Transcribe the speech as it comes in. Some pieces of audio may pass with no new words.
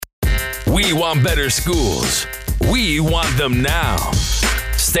We want better schools. We want them now.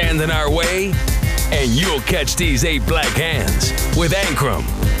 Stand in our way, and you'll catch these 8 black hands with Ankrum,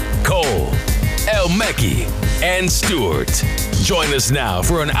 Cole, El Mekki, and Stewart. Join us now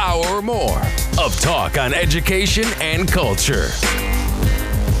for an hour or more of talk on education and culture.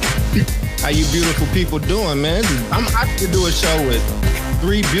 How you beautiful people doing, man? I'm happy to do a show with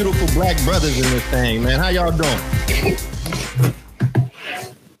 3 beautiful black brothers in this thing, man. How y'all doing?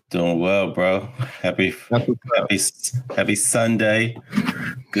 Doing well, bro. Happy Sunday.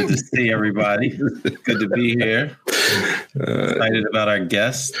 Good to see everybody. Good to be here. Excited about our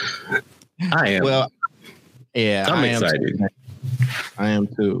guest. I am. Well, yeah, I'm excited. I am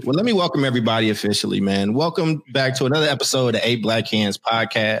too. Well, let me welcome everybody officially, man. Welcome back to another episode of the 8 Black Hands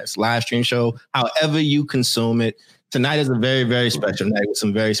podcast, live stream show, however you consume it. Tonight is a very, very special night with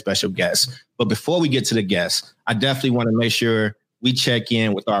some very special guests. But before we get to the guests, I definitely want to make sure we check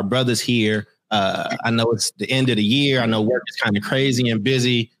in with our brothers here. I know it's the end of the year. I know work is kind of crazy and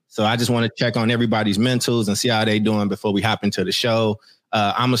busy. So I just want to check on everybody's mentals and see how they doing before we hop into the show.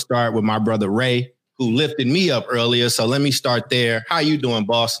 I'm going to start with my brother, Ray, who lifted me up earlier. So let me start there. How you doing,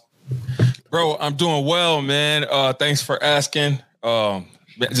 boss? Bro, I'm doing well, man. Thanks for asking.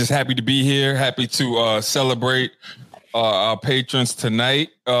 Just happy to be here. Happy to celebrate our patrons tonight.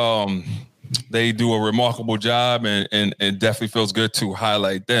 They do a remarkable job, and it definitely feels good to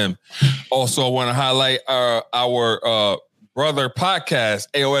highlight them. Also, I want to highlight our brother podcast,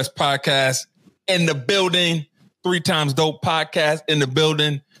 AOS Podcast, in the building. 3 Times Dope Podcast in the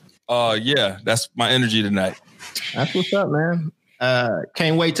building. Yeah, that's my energy tonight. That's what's up, man.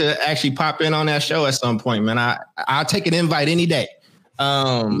 Can't wait to actually pop in on that show at some point, man. I'll take an invite any day.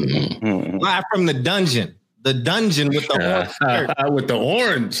 Live from the dungeon. The dungeon with the orange shirt. With the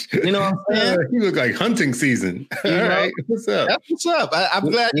orange. You know what I'm saying? You look like hunting season. All right. What's up? That's what's up.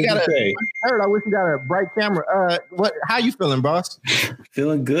 I'm glad you got a shirt. I wish you got a bright camera. How you feeling, boss?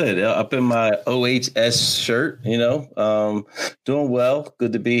 Feeling good. Up in my OHS shirt, doing well.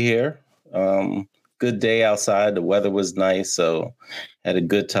 Good to be here. Good day outside. The weather was nice, so had a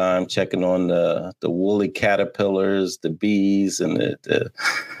good time checking on the woolly caterpillars, the bees, and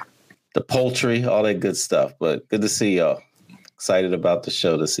the poultry, all that good stuff. But good to see y'all. Excited about the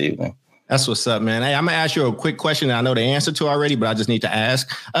show this evening. That's what's up, man. Hey, I'm going to ask you a quick question that I know the answer to already, but I just need to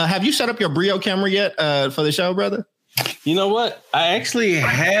ask. Have you set up your Brio camera yet for the show, brother? You know what? I actually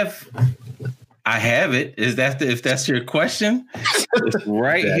have. I have it. If that's your question? It's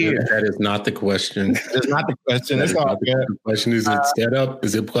right here. That is not the question. It's not the question. It's all good. The question is, it set up?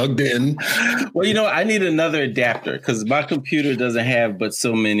 Is it plugged in? Well, I need another adapter because my computer doesn't have but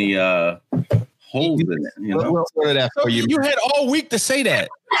so many holes in it. We'll order that for you. You had all week to say that.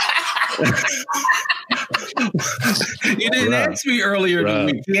 You didn't ask me earlier in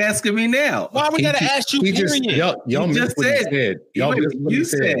the week. You're asking me now. Why we got to ask you? Y'all missed what he said. Y'all missed what he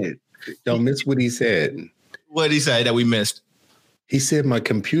said. Don't miss what he said. What did he say that we missed? He said my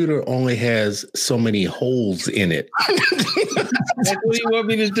computer only has so many holes in it. What do you want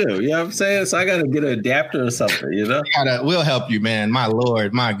me to do? You know what I'm saying? So I got to get an adapter or something, We'll help you, man. My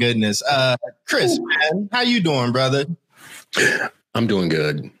Lord, my goodness. Chris, man, how you doing, brother? I'm doing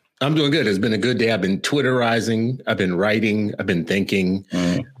good. It's been a good day. I've been Twitterizing. I've been writing. I've been thinking.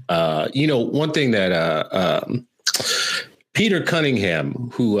 One thing that Peter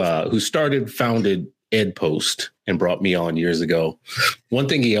Cunningham, who founded EdPost and brought me on years ago. One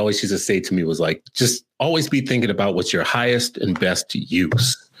thing he always used to say to me was like, just always be thinking about what's your highest and best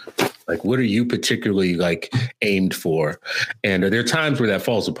use. Like, what are you particularly aimed for? And there are times where that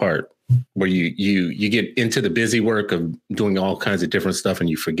falls apart, where you get into the busy work of doing all kinds of different stuff and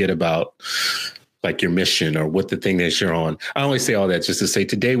you forget about your mission or what the thing that you're on. I always say all that just to say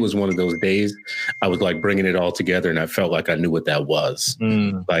today was one of those days I was bringing it all together and I felt like I knew what that was.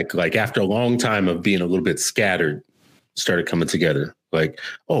 Like after a long time of being a little bit scattered, started coming together. I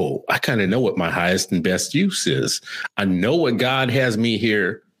kind of know what my highest and best use is. I know what God has me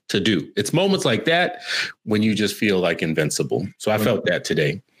here to do. It's moments like that when you just feel invincible. So I felt that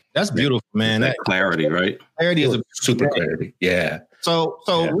today. That's beautiful, man. That clarity, right? Clarity is a super clarity. Yeah. So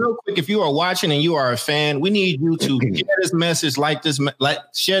real quick, if you are watching and you are a fan, we need you to share this message,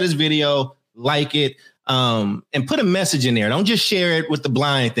 share this video, like it, and put a message in there. Don't just share it with the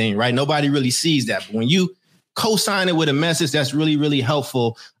blind thing, right? Nobody really sees that. But when you co-sign it with a message, that's really, really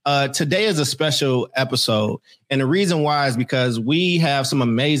helpful. Today is a special episode. And the reason why is because we have some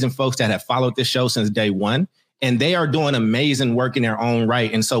amazing folks that have followed this show since day one. And they are doing amazing work in their own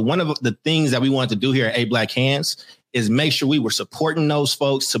right. And so one of the things that we want to do here at 8 Black Hands is make sure we were supporting those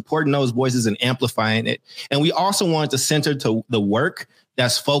folks, supporting those voices and amplifying it. And we also wanted to center to the work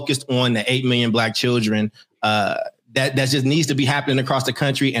that's focused on the 8 million Black children. That just needs to be happening across the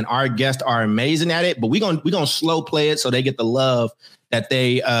country, and our guests are amazing at it. But we're gonna slow play it so they get the love that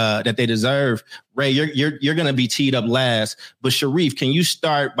they deserve. Ray, you're gonna be teed up last. But Sharif, can you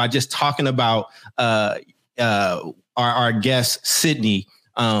start by just talking about our guest Sydney,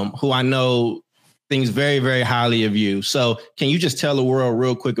 who I know thinks very, very highly of you. So can you just tell the world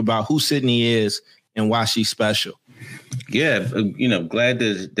real quick about who Sydney is and why she's special? Yeah, glad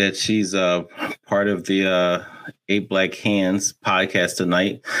that she's part of the 8 Black Hands podcast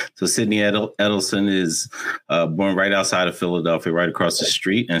tonight. So Sydney Edelson is born right outside of Philadelphia, right across the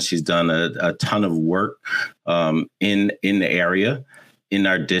street, and she's done a ton of work in the area, in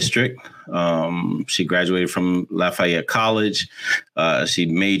our district. She graduated from Lafayette College. She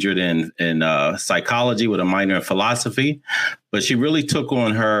majored in psychology with a minor in philosophy, but she really took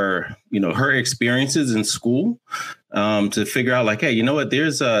on her experiences in school to figure out, like, hey, you know what?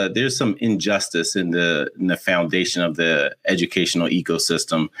 There's some injustice in the foundation of the educational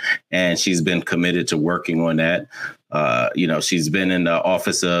ecosystem, and she's been committed to working on that. She's been in the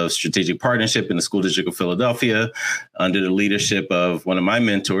Office of Strategic Partnership in the School District of Philadelphia under the leadership of one of my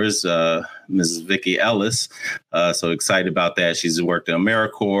mentors, Mrs. Vicki Ellis. So excited about that. She's worked at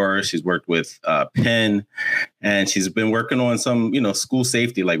AmeriCorps. She's worked with Penn, and she's been working on some, school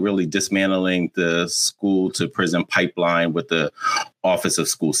safety, like really dismantling the school to prison pipeline with the Office of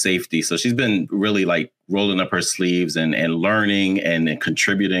School Safety. So she's been really like rolling up her sleeves and learning and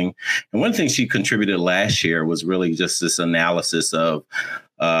contributing. And one thing she contributed last year was really just this analysis of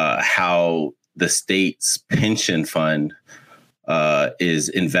how the state's pension fund is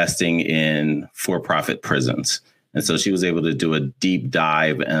investing in for-profit prisons. And so she was able to do a deep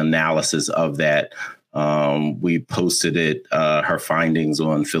dive analysis of that. We posted it, her findings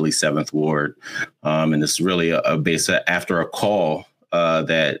on Philly 7th Ward. And it's really based after a call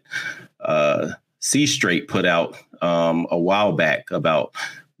that C Straight put out a while back about,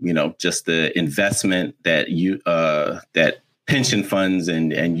 just the investment that that pension funds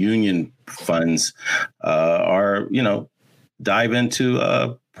and union funds are, dive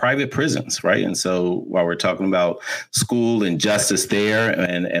into private prisons, right? And so while we're talking about school and justice there,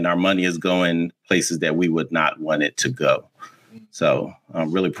 and our money is going places that we would not want it to go. So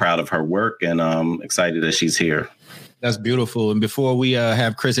I'm really proud of her work, and I'm excited that she's here. That's beautiful. And before we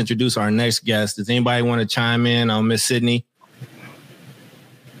have Chris introduce our next guest, does anybody want to chime in on Miss Sydney?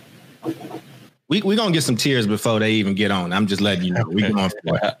 We're going to get some tears before they even get on. I'm just letting you know. We're going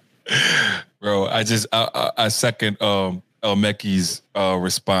for it. Bro, I second Mecky's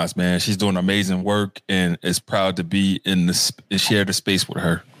response, man. She's doing amazing work and is proud to be and share the space with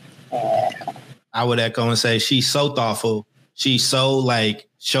her. I would echo and say she's so thoughtful. She's so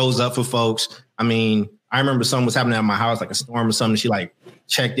shows up for folks. I mean, I remember something was happening at my house, like a storm or something. She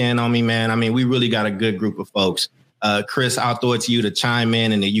checked in on me, man. I mean, we really got a good group of folks. Chris, I'll throw it to you to chime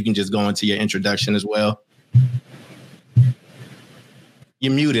in, and then you can just go into your introduction as well.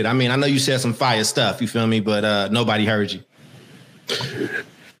 You're muted. I mean, I know you said some fire stuff, you feel me? But nobody heard you.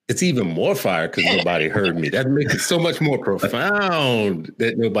 It's even more fire because nobody heard me. That makes it so much more profound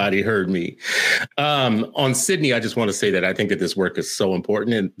that nobody heard me. On Sydney, I just want to say that I think that this work is so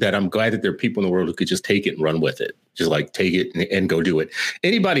important, and that I'm glad that there are people in the world who could just take it and run with it. Just take it and go do it.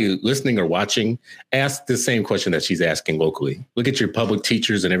 Anybody listening or watching, ask the same question that she's asking locally. Look at your public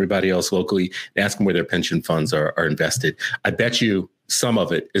teachers and everybody else locally and ask them where their pension funds are invested. I bet you some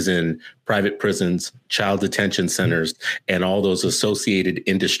of it is in private prisons, child detention centers, and all those associated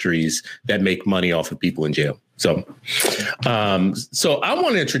industries that make money off of people in jail. So I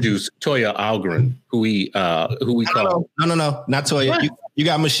want to introduce Toya Algren, who we call. No, not Toya. You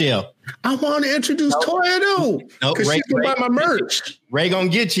got Michelle. I want to introduce Toya though, because she's gonna buy my merch. Ray gonna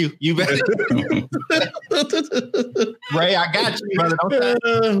get you. You better. Ray, I got you, brother.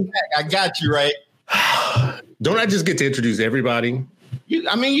 I got you, Ray. Don't I just get to introduce everybody?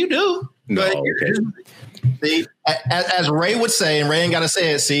 You do. No, but okay. See, as Ray would say, and Ray ain't gotta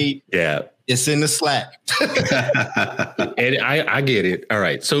say it. See, yeah, it's in the Slack. And I get it. All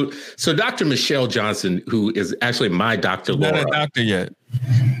right. So Dr. Michelle Johnson, who is actually my Dr. Laura. Not a doctor yet.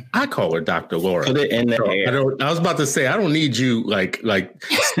 I call her Dr. Laura. Put it in the air. I was about to say, I don't need you like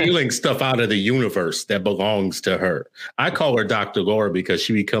stealing stuff out of the universe that belongs to her. I call her Dr. Laura because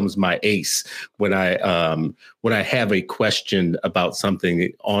she becomes my ace when I have a question about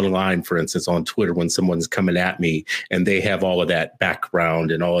something online, for instance, on Twitter, when someone's coming at me and they have all of that background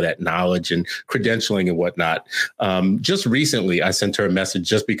and all of that knowledge and credentialing and whatnot. Just recently, I sent her a message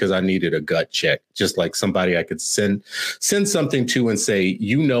just because I needed a gut check, just like somebody I could send something to and say, say,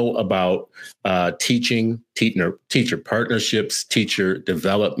 about teacher partnerships, teacher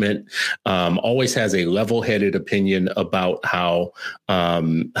development, always has a level-headed opinion about how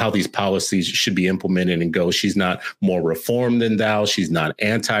these policies should be implemented and go. She's not more reform than thou. She's not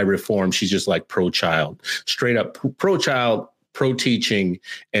anti-reform. She's just like pro-child, straight up pro-child, pro-teaching,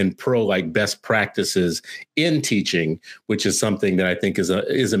 and pro best practices in teaching, which is something that I think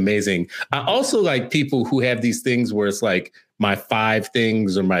is amazing. I also like people who have these things where it's like my 5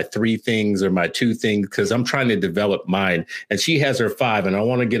 things or my 3 things or my 2 things, because I'm trying to develop mine. And she has her 5, and I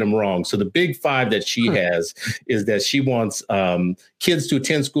want to get them wrong. So the big 5 that she has is that she wants kids to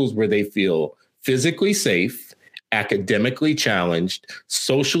attend schools where they feel physically safe, academically challenged,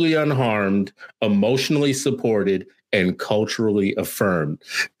 socially unharmed, emotionally supported, and culturally affirmed.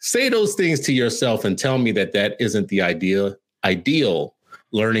 Say those things to yourself and tell me that isn't the ideal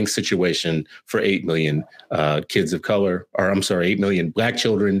learning situation for 8 million kids of color, or 8 million Black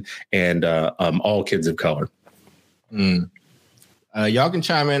children and all kids of color. Y'all can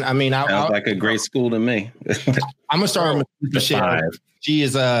chime in. I mean, sounds like a great school to me. I'm gonna start with Michelle. She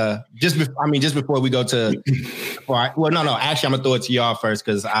is just before we go to. Actually, I'm gonna throw it to y'all first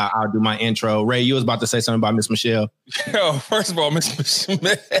because I'll do my intro. Ray, you was about to say something about Miss Michelle. Yo, first of all, Miss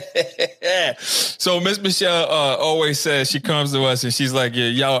Michelle. So Miss Michelle always says, she comes to us and she's like, "Yeah,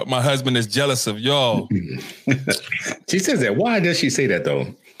 y'all, my husband is jealous of y'all." She says that. Why does she say that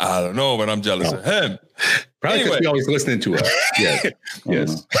though? I don't know, but I'm jealous of him. Probably because we always listening to us. Yes.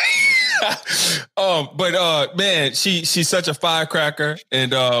 Yes. But man, she's such a firecracker,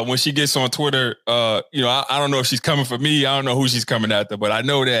 and when she gets on Twitter, I don't know if she's coming for me. I don't know who she's coming after, but I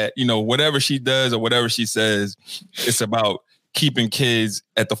know that whatever she does or whatever she says, it's about keeping kids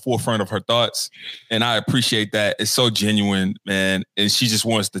at the forefront of her thoughts, and I appreciate that. It's so genuine, man, and she just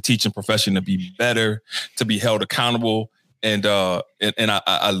wants the teaching profession to be better, to be held accountable, and I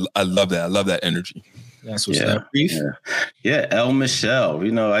love that. I love that energy. That's what's up. Yeah, El Michelle.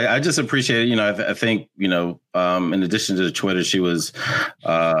 I just appreciate it. I think in addition to the Twitter, she was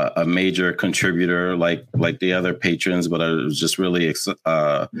a major contributor, like the other patrons. But I was just really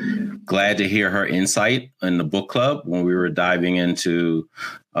glad to hear her insight in the book club when we were diving into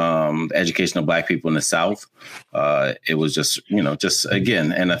the education of Black people in the South. It was just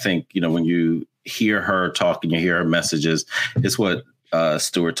again, and I think when you hear her talk and you hear her messages, it's what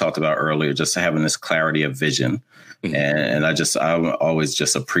Stuart talked about earlier, just having this clarity of vision. Mm-hmm. And I'm always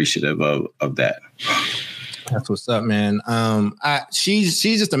just appreciative of that. That's what's up, man. She's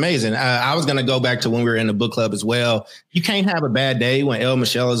just amazing. I was going to go back to when we were in the book club as well. You can't have a bad day when El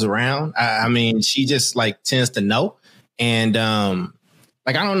Michelle is around. I mean, she just tends to know. And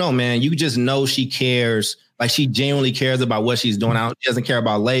I don't know, man, you just know she cares. She genuinely cares about what she's doing out. She doesn't care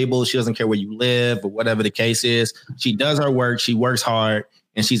about labels. She doesn't care where you live or whatever the case is. She does her work. She works hard,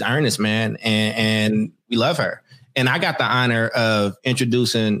 and she's earnest, man. And we love her. And I got the honor of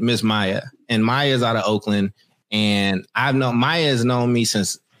introducing Miss Maya. And Maya's out of Oakland. And Maya's known me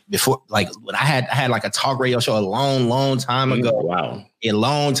since before, when I had a talk radio show a long time ago. Wow. A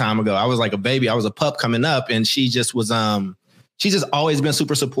long time ago. I was like a baby. I was a pup coming up, and she just was, she's just always been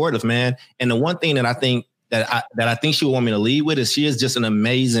super supportive, man. And the one thing that I think she would want me to lead with is she is just an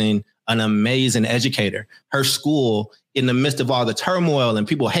amazing educator. Her school, in the midst of all the turmoil and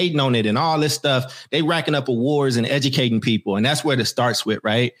people hating on it and all this stuff, they racking up awards and educating people. And that's where it starts with,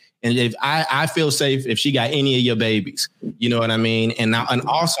 right? And if I feel safe if she got any of your babies, you know what I mean? And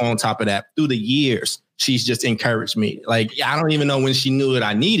also on top of that, through the years, she's just encouraged me. I don't even know when she knew that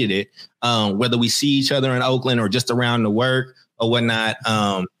I needed it, whether we see each other in Oakland or just around the work or whatnot.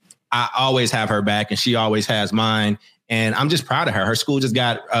 I always have her back, and she always has mine. And I'm just proud of her. Her school just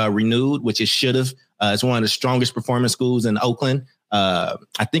got renewed, which it should have. It's one of the strongest performing schools in Oakland. I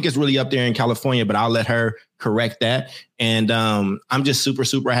think it's really up there in California, but I'll let her correct that. And I'm just super,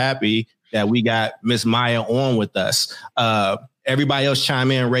 super happy that we got Miss Maya on with us. Everybody else chime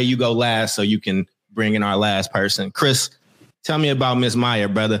in. Ray, you go last so you can bring in our last person. Chris, tell me about Miss Maya,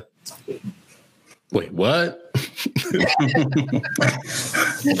 brother. Wait, what? You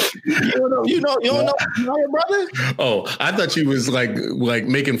don't know Maya, brother? Oh, I thought you was like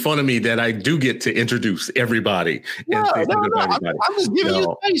making fun of me that I do get to introduce everybody. No. I'm just giving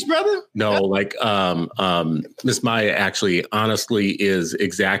you space, brother. No, Miss Maya actually, honestly, is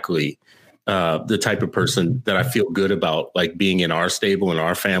exactly the type of person that I feel good about, being in our stable and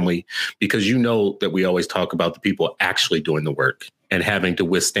our family, because that we always talk about the people actually doing the work. and having to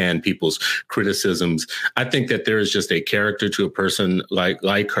withstand people's criticisms. I think that there is just a character to a person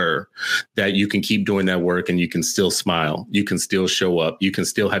like her that you can keep doing that work and you can still smile. You can still show up. You can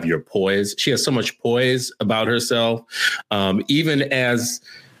still have your poise. She has so much poise about herself. Even as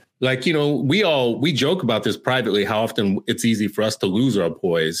we joke about this privately, how often it's easy for us to lose our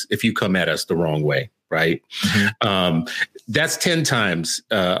poise if you come at us the wrong way. Right. Mm-hmm. That's 10 times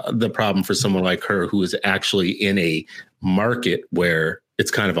the problem for someone like her, who is actually in a market where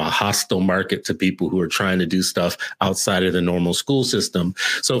it's kind of a hostile market to people who are trying to do stuff outside of the normal school system.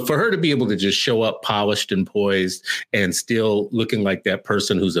 So for her to be able to just show up polished and poised and still looking like that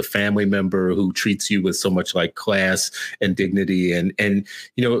person who's a family member who treats you with so much like class and dignity. And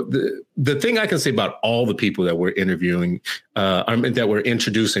the thing I can say about all the people that we're interviewing, that we're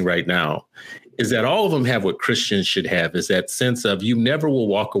introducing right now, is that all of them have what Christians should have, is that sense of you never will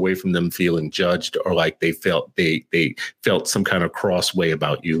walk away from them feeling judged or like they felt some kind of cross way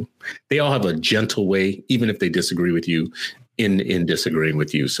about you. They all have a gentle way, even if they disagree with you in disagreeing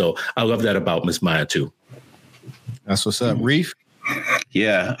with you. So I love that about Miss Maya too. That's what's up. Reef?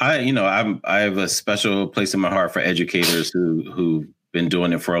 Yeah, I have a special place in my heart for educators who've been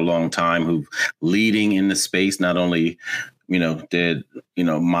doing it for a long time, who've leading in the space, not only did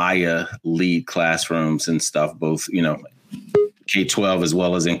Maya lead classrooms and stuff, both, K-12 as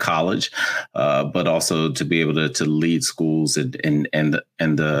well as in college, but also to be able to lead schools and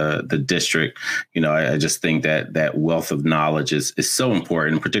the district. I just think that wealth of knowledge is so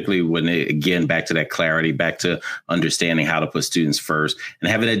important, particularly when again, back to that clarity, back to understanding how to put students first and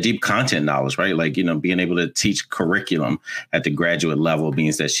having that deep content knowledge, right? Like, being able to teach curriculum at the graduate level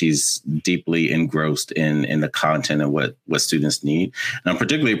means that she's deeply engrossed in the content and what students need. And I'm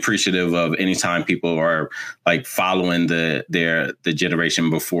particularly appreciative of any time people are like following the generation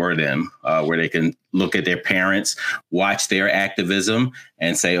before them, where they can look at their parents, watch their activism,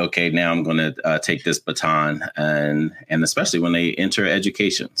 and say, okay, now I'm going to take this baton, and especially when they enter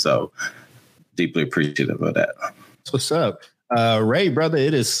education. So deeply appreciative of that. That's what's up. Ray, brother,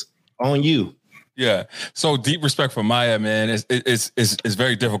 it is on you. Yeah. So deep respect for Maya, man. It's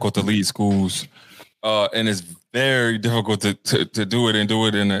very difficult to lead schools, and it's very difficult to do it and do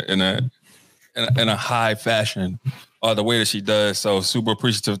it in a high fashion. The way that she does. So super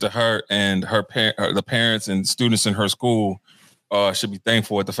appreciative to her, and the parents and students in her school should be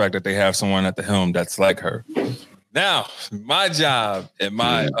thankful at the fact that they have someone at the helm that's like her. Now, my job and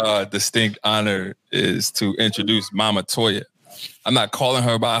my distinct honor is to introduce Mama Toya. I'm not calling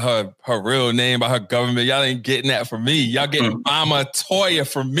her by her real name, by her government. Y'all ain't getting that from me. Y'all getting Mama Toya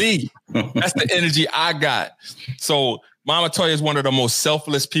from me. That's the energy I got. So Mama Toya is one of the most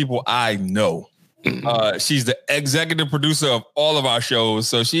selfless people I know. She's the executive producer of all of our shows.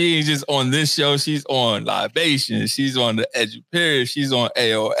 So she ain't just on this show. She's on Libation. She's on the EduPeriod. She's on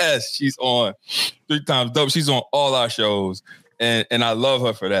AOS. She's on 3 Times Dope. She's on all our shows. And I love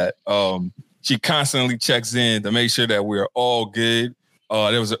her for that. She constantly checks in to make sure that we're all good.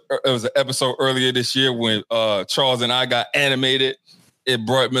 There was an episode earlier this year when Charles and I got animated. It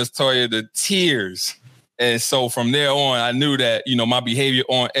brought Miss Toya to tears. And so from there on, I knew that, my behavior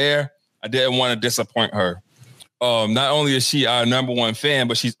on air, I didn't want to disappoint her. Not only is she our number one fan,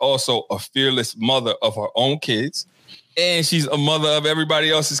 but she's also a fearless mother of her own kids. And she's a mother of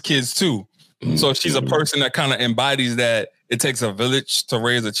everybody else's kids too. So she's a person that kind of embodies that it takes a village to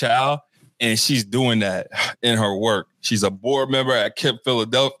raise a child. And she's doing that in her work. She's a board member at KIPP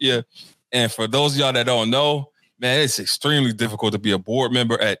Philadelphia. And for those of y'all that don't know, man, it's extremely difficult to be a board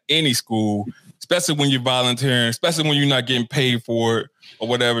member at any school, especially when you're volunteering, especially when you're not getting paid for it or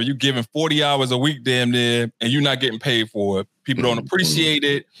whatever. You're giving 40 hours a week damn near, and you're not getting paid for it. People don't appreciate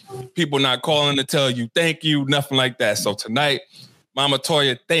it. People not calling to tell you thank you, nothing like that. So tonight, Mama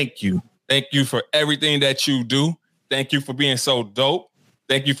Toya, thank you. Thank you for everything that you do. Thank you for being so dope.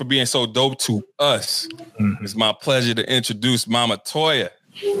 Thank you for being so dope to us. It's my pleasure to introduce Mama Toya.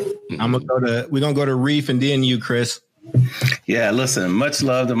 We're gonna go to Reef and then you, Chris. Yeah, listen, much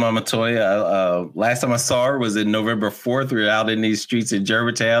love to Mama Toya. Last time I saw her was in November 4th. We were out in these streets in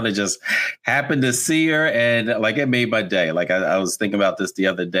Germantown. I just happened to see her, and it made my day. Like I was thinking about this the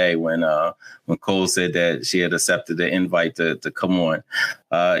other day when Cole said that she had accepted the invite to come on.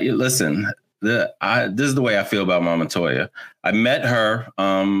 Listen, this is the way I feel about Mama Toya. I met her,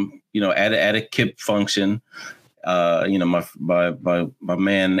 at a KIPP function. My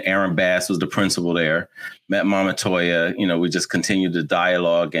man Aaron Bass was the principal there. Met Mama Toya. We just continued the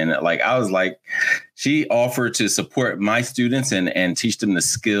dialogue, and I was like, she offered to support my students and teach them the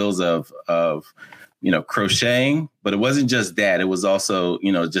skills of crocheting. But it wasn't just that; it was also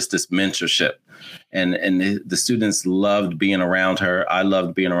just this mentorship. and the students loved being around her. I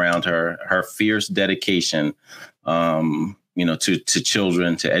loved being around her. Her fierce dedication, to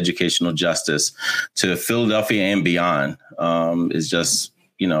children, to educational justice, to Philadelphia and beyond, is just,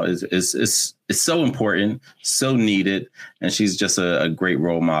 it's so important, so needed. And she's just a great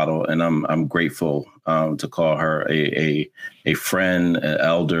role model. And I'm grateful to call her a friend, an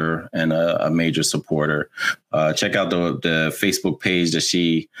elder, and a major supporter. Check out the Facebook page that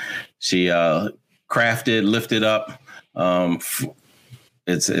she crafted, lifted up.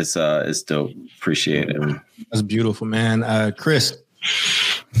 It's still appreciated. That's beautiful, man. Chris.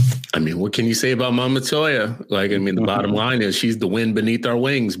 I mean, what can you say about Mama Toya? The bottom line is she's the wind beneath our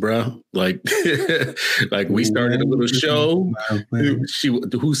wings, bro. Like we started a little show.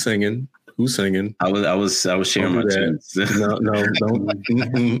 Who's singing? I was sharing my tunes. No.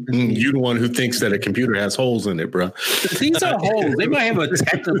 You're the one who thinks that a computer has holes in it, bro. These are holes. They might have a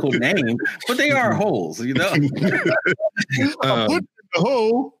technical name, but they are holes,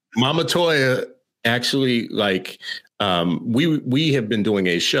 hole. Mama Toya actually, we have been doing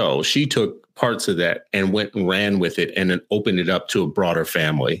a show. She took parts of that and went and ran with it and then opened it up to a broader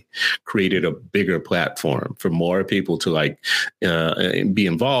family, created a bigger platform for more people to be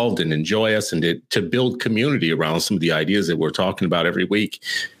involved and enjoy us, and to build community around some of the ideas that we're talking about every week.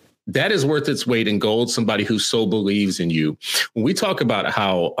 That is worth its weight in gold. Somebody who so believes in you. When we talk about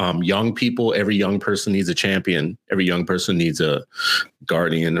how young people, every young person needs a champion, every young person needs a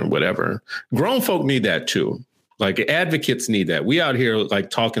guardian or whatever. Grown folk need that too. Advocates need that. We out here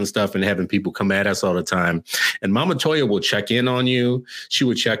talking stuff and having people come at us all the time. And Mama Toya will check in on you. She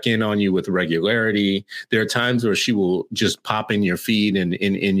will check in on you with regularity. There are times where she will just pop in your feed and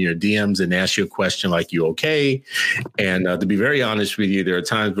in your DMs and ask you a question like, you okay? And to be very honest with you, there are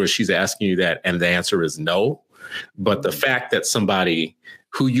times where she's asking you that and the answer is no. But the fact that somebody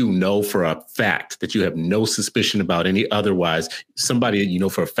who you know for a fact that you have no suspicion about any otherwise, somebody that you know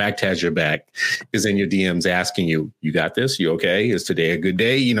for a fact has your back, is in your DMs asking you, you got this? You okay? Is today a good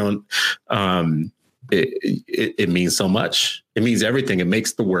day? It means so much. It means everything. It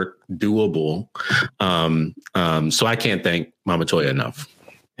makes the work doable. So I can't thank Mama Toya enough.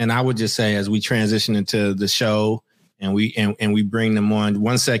 And I would just say, as we transition into the show and we bring them on,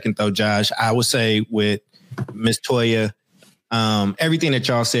 1 second though, Josh, I would say with Miss Toya, everything that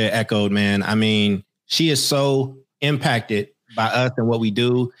y'all said echoed, man. I mean, she is so impacted by us and what we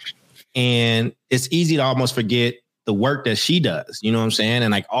do. And it's easy to almost forget the work that she does. You know what I'm saying?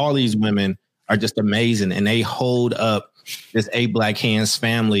 And all these women are just amazing. And they hold up this A Black Hands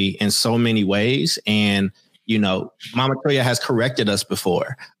family in so many ways. And, Mama Toya has corrected us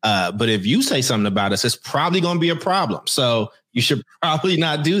before. But if you say something about us, it's probably going to be a problem. So you should probably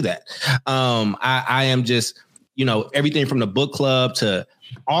not do that. I am just... everything from the book club to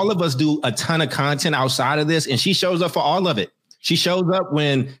all of us do a ton of content outside of this. And she shows up for all of it. She shows up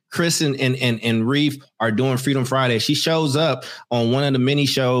when Chris and Reef are doing Freedom Friday. She shows up on one of the mini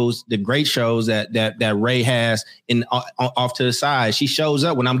shows, the great shows that Ray has off to the side. She shows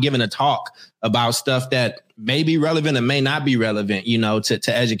up when I'm giving a talk about stuff that may be relevant and may not be relevant,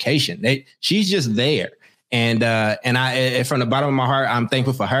 to education. She's just there. And I, from the bottom of my heart, I'm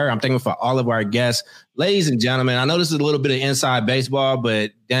thankful for her. I'm thankful for all of our guests. Ladies and gentlemen, I know this is a little bit of inside baseball,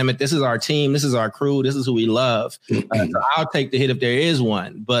 but damn it, this is our team. This is our crew. This is who we love. So I'll take the hit if there is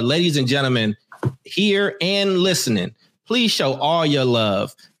one. But ladies and gentlemen, here and listening, please show all your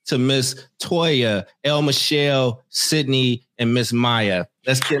love to Miss Toya, El Michelle, Sydney, and Miss Maya.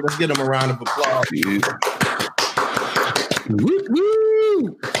 Let's get them a round of applause. Woo,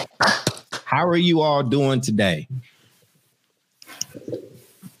 woo. How are you all doing today?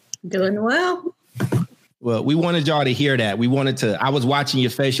 Doing well. Well, we wanted y'all to hear that. I was watching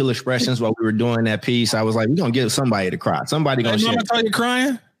your facial expressions while we were doing that piece. I was like, we're going to get somebody to cry. Somebody going to share. Tell you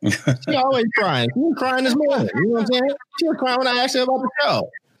crying? She always crying. She was crying this morning. You know what I'm saying? She was crying when I asked her about the show.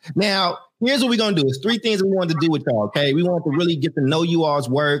 Now, here's what we're going to do. It's 3 things we wanted to do with y'all, okay? We wanted to really get to know you all's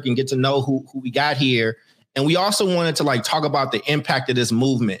work and get to know who we got here. And we also wanted to talk about the impact of this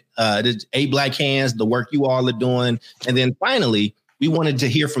movement, the A Black Hands, the work you all are doing. And then finally, we wanted to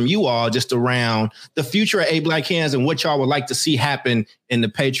hear from you all just around the future of A Black Hands and what y'all would like to see happen in the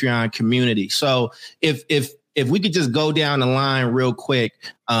Patreon community. So if we could just go down the line real quick,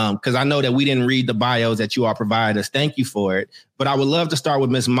 because I know that we didn't read the bios that you all provided us. Thank you for it. But I would love to start with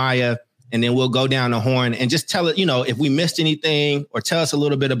Miss Maya, and then we'll go down the horn and just tell it, if we missed anything, or tell us a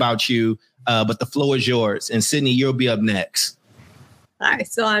little bit about you. But the floor is yours. And Sydney, you'll be up next. All right.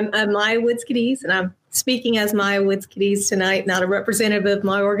 So I'm Maya Woods Cadiz, and I'm speaking as Maya Woods Kitties tonight, not a representative of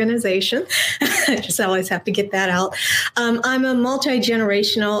my organization. I just always have to get that out. I'm a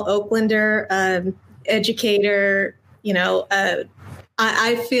multi-generational Oaklander, educator.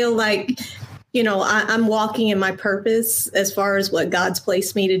 I feel like, I'm walking in my purpose as far as what God's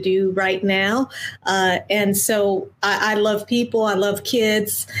placed me to do right now. And so I love people. I love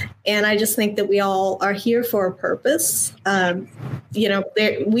kids. And I just think that we all are here for a purpose.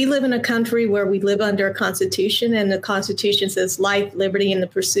 We live in a country where we live under a constitution, and the Constitution says life, liberty, and the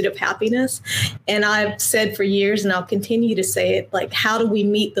pursuit of happiness. And I've said for years, and I'll continue to say it, like, how do we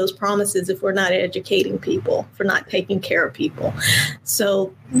meet those promises if we're not educating people, if we're not taking care of people?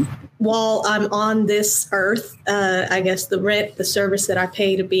 So while I'm on this earth, I guess the service that I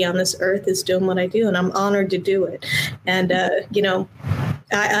pay to be on this earth is doing what I do, and I'm honored to do it. And,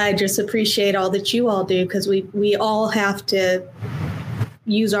 I just appreciate all that you all do, because we all have to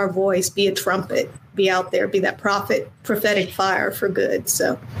use our voice, be a trumpet, be out there, be that prophetic fire for good.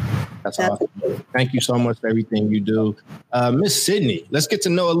 So that's awesome. Thank you so much for everything you do. Miss Sydney, let's get to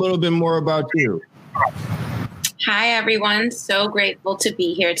know a little bit more about you. Hi, everyone. So grateful to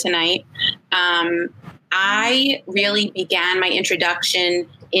be here tonight. I really began my introduction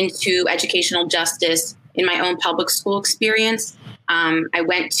into educational justice in my own public school experience. I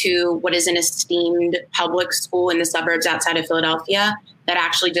went to what is an esteemed public school in the suburbs outside of Philadelphia that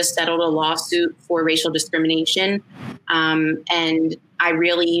actually just settled a lawsuit for racial discrimination. And I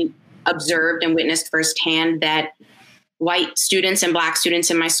really observed and witnessed firsthand that white students and Black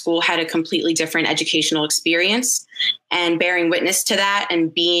students in my school had a completely different educational experience. And bearing witness to that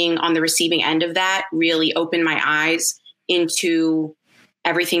and being on the receiving end of that really opened my eyes into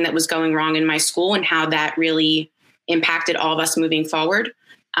everything that was going wrong in my school and how that really impacted all of us moving forward.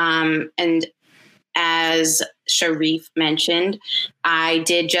 And as Sharif mentioned, I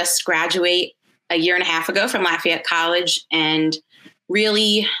did just graduate a year and a half ago from Lafayette College, and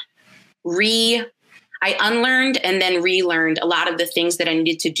really I unlearned and then relearned a lot of the things that I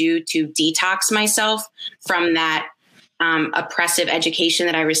needed to do to detox myself from that oppressive education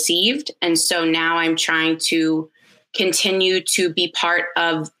that I received. And so now I'm trying to continue to be part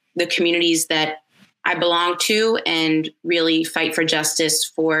of the communities that I belong to and really fight for justice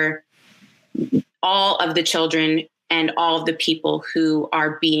for all of the children and all of the people who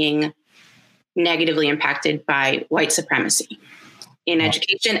are being negatively impacted by white supremacy in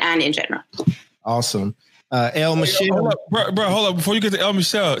education and in general. Awesome. El Michelle. Hold up. Before you get to El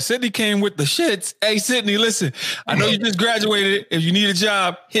Michelle, Sydney came with the shits. Hey, Sydney, listen, I know you just graduated. If you need a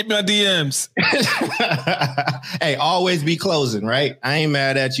job, hit me on DMs. Hey, always be closing, right? I ain't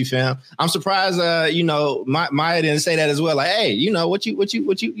mad at you, fam. I'm surprised, Maya didn't say that as well. Like, hey, what you,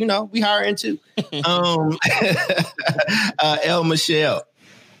 we hiring too. El Michelle,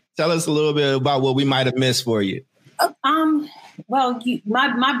 tell us a little bit about what we might have missed for you. Well,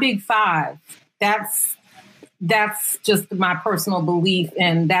 my big five, that's just my personal belief,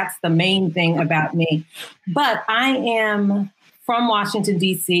 and that's the main thing about me. But I am from Washington,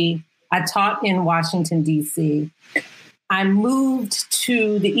 D.C. I taught in Washington, D.C. I moved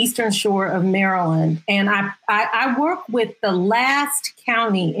to the Eastern Shore of Maryland, and I work with the last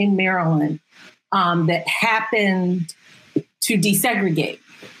county in Maryland that happened to desegregate.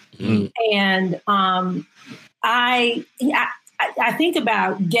 Mm. And I think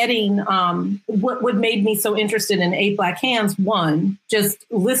about getting what made me so interested in 8 Black Hands. One, just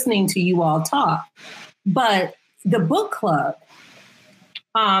listening to you all talk, but the book club,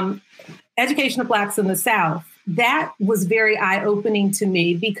 Education of Blacks in the South, that was very eye-opening to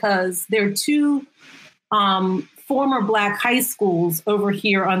me because there are 2 former Black high schools over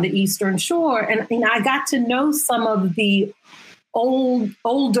here on the Eastern Shore, and I got to know some of the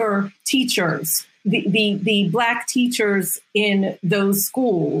older teachers. The Black teachers in those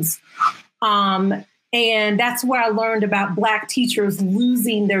schools. And that's where I learned about Black teachers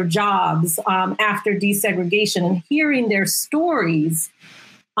losing their jobs after desegregation, and hearing their stories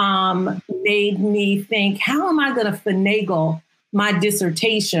made me think, how am I going to finagle my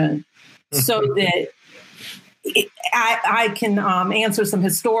dissertation so that I can answer some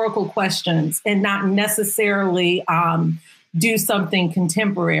historical questions and not necessarily do something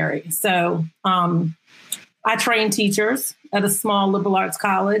contemporary. So I train teachers at a small liberal arts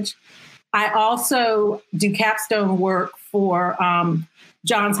college. I also do capstone work for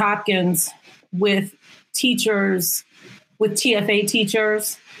Johns Hopkins with teachers, with TFA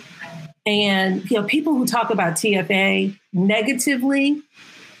teachers. And people who talk about TFA negatively,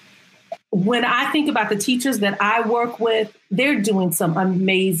 when I think about the teachers that I work with, they're doing some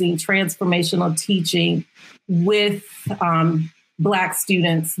amazing transformational teaching with Black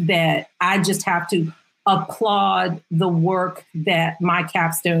students that I just have to applaud the work that my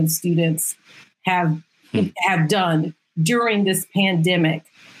capstone students have done during this pandemic.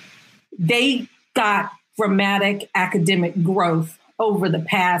 They got dramatic academic growth over the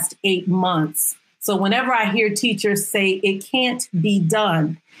past 8 months. So whenever I hear teachers say it can't be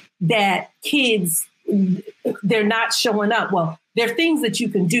done, that kids, they're not showing up. Well, there are things that you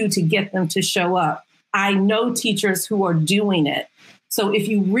can do to get them to show up. I know teachers who are doing it. So if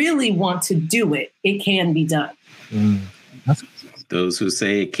you really want to do it, it can be done. Those who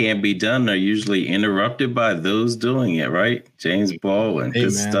say it can't be done are usually interrupted by those doing it, right? James Baldwin,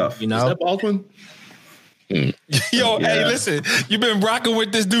 good stuff. You know, is that Baldwin? Yo, hey, listen, you've been rocking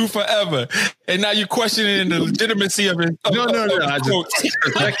with this dude forever, and now you're questioning the legitimacy of it. No. I just, for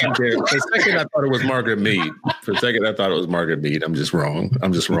a second, I thought it was Margaret Mead. For a second, I thought it was Margaret Mead. I'm just wrong.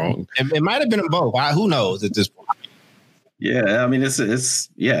 It might have been both. Who knows at this point? Yeah, I mean, it's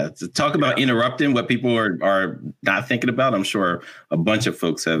to talk about interrupting what people are not thinking about. I'm sure a bunch of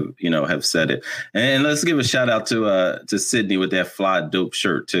folks have said it. And let's give a shout out to Sydney with that fly dope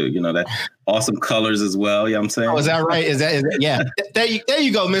shirt too. You know, that awesome colors as well. You know what I'm saying? Oh, is that right? Is that yeah. There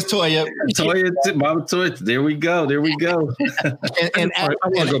you go, Miss Toya. Mama Toya. There we go. and I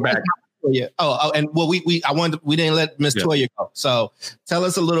want to go back. Yeah. And well, we didn't let Miss Toya go. So tell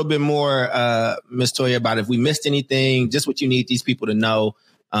us a little bit more, Miss Toya, about if we missed anything, just what you need these people to know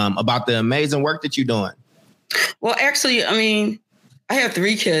about the amazing work that you're doing. Well, actually, I mean, I have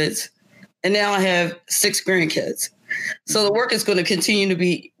 3 kids, and now I have 6 grandkids. So the work is going to continue to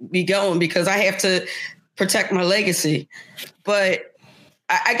be going because I have to protect my legacy. But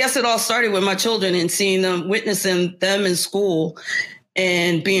I guess it all started with my children and seeing them, witnessing them in school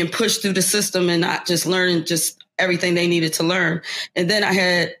and being pushed through the system and not just learning just everything they needed to learn. And then I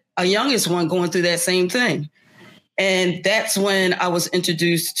had a youngest one going through that same thing. And that's when I was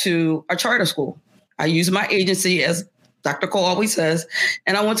introduced to a charter school. I used my agency, as Dr. Cole always says,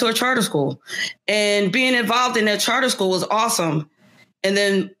 and I went to a charter school. And being involved in that charter school was awesome. And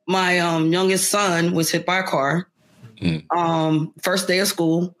then my youngest son was hit by a car. First day of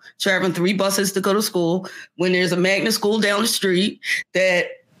school, traveling 3 buses to go to school when there's a magnet school down the street that,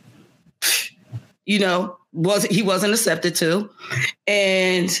 he wasn't accepted to.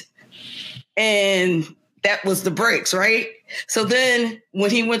 And that was the breaks, right? So then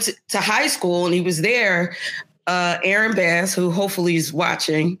when he went to high school and he was there, Aaron Bass, who hopefully is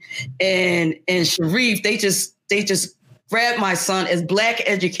watching, and Sharif, they just grabbed my son as Black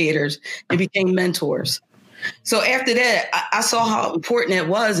educators and became mentors. So after that, I saw how important that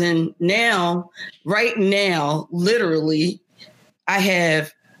was. And right now, literally, I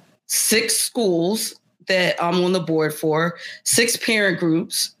have 6 schools that I'm on the board for, 6 parent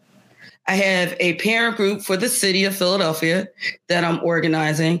groups. I have a parent group for the city of Philadelphia that I'm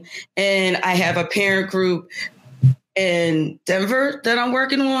organizing. And I have a parent group in Denver that I'm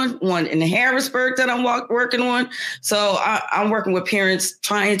working on, one in Harrisburg that I'm working on. So I'm working with parents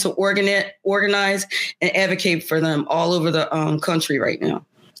trying to organize and advocate for them all over the country right now.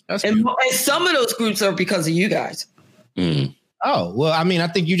 And some of those groups are because of you guys. Mm. Oh, well, I mean, I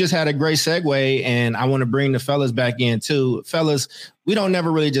think you just had a great segue, and I want to bring the fellas back in too. Fellas, we don't never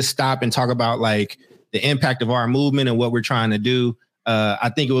really just stop and talk about like the impact of our movement and what we're trying to do.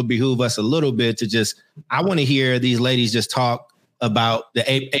 I think it would behoove us a little bit to I want to hear these ladies just talk about the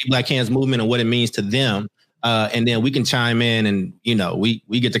Eight Black Hands movement and what it means to them. And then we can chime in and,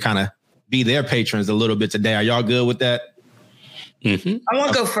 we get to kind of be their patrons a little bit today. Are y'all good with that? Mm-hmm. I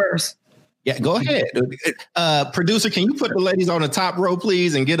want to go first. Yeah, go ahead. Producer, can you put the ladies on the top row,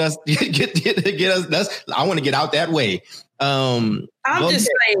 please, and get us. I want to get out that way. I'm just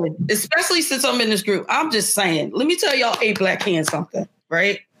saying, especially since I'm in this group, I'm just saying, let me tell y'all Eight Black Hands something,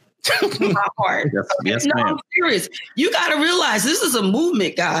 right? My heart. Yes, no, ma'am. I'm serious. You got to realize this is a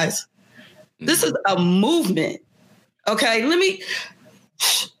movement, guys. This is a movement. Okay,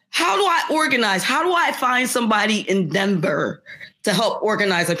 how do I organize? How do I find somebody in Denver to help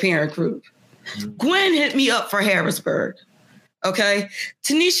organize a parent group? Gwen hit me up for Harrisburg. Okay.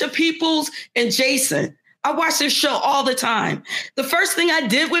 Tanisha Peoples and Jason. I watch this show all the time. The first thing I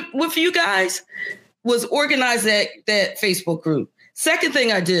did with you guys was organize that Facebook group. Second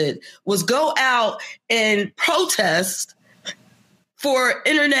thing I did was go out and protest for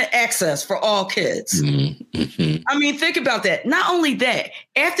internet access for all kids. Mm-hmm. I mean, think about that. Not only that,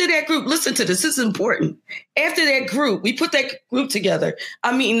 after that group, listen to this is important. After that group, we put that group together.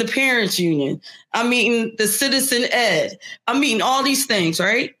 I'm meeting the parents union. I'm meeting the Citizen Ed. I'm meeting all these things,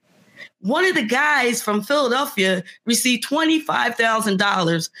 right? One of the guys from Philadelphia received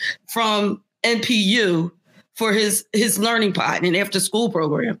 $25,000 from NPU for his learning pod and after school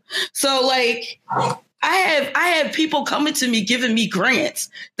program. So I have people coming to me, giving me grants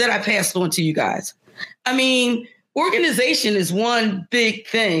that I passed on to you guys. I mean, organization is one big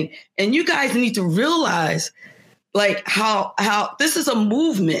thing. And you guys need to realize like how this is a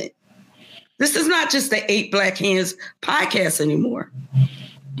movement. This is not just the 8 Black Hands podcast anymore.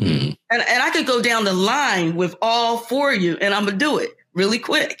 Mm. And I could go down the line with all 4 of you, and I'm going to do it really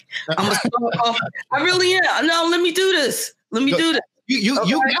quick. I'm going to start off. I really am. No, let me do this. You got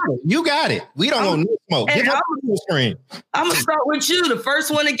it. You got it. We don't want no smoke. Give up the screen. I'm going to start with you, the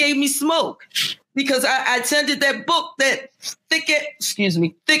first one that gave me smoke. Because I attended that book, that thick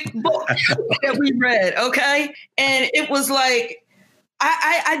book that we read, okay? And it was like,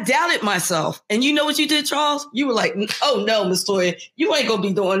 I doubted myself. And you know what you did, Charles? You were like, oh, no, Miss Toya, you ain't going to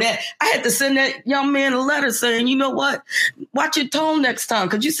be doing that. I had to send that young man a letter saying, you know what? Watch your tone next time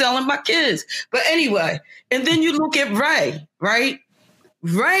because you're selling my kids. But anyway, and then you look at Ray, right?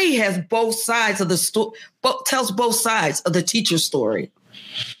 Ray has both sides of the story, tells both sides of the teacher story.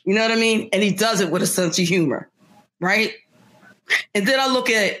 You know what I mean? And he does it with a sense of humor, right? And then I look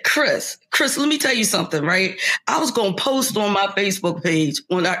at Chris. Chris, let me tell you something, right? I was going to post on my Facebook page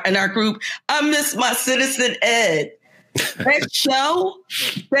in our group, I miss my Citizen Ed. That show,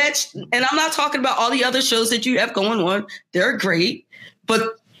 and I'm not talking about all the other shows that you have going on. They're great.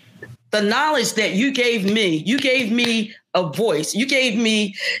 But the knowledge that you gave me a voice. You gave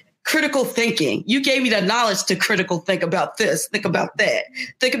me critical thinking. You gave me the knowledge to critical think about this, think about that,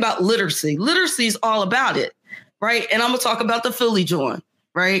 think about literacy. Literacy is all about it. Right. And I'm going to talk about the Philly joint.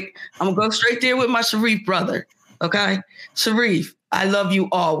 Right. I'm going to go straight there with my Sharif brother. OK, Sharif, I love you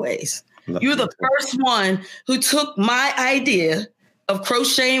always. You're the first one who took my idea of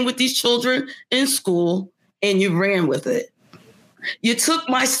crocheting with these children in school and you ran with it. You took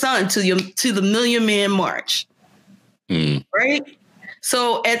my son to the Million Man March. Right.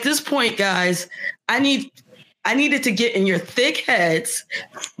 So at this point, guys, I needed to get in your thick heads,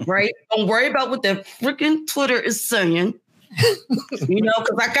 right? Don't worry about what the freaking Twitter is saying, you know,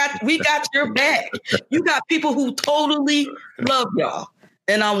 because we got your back. You got people who totally love y'all,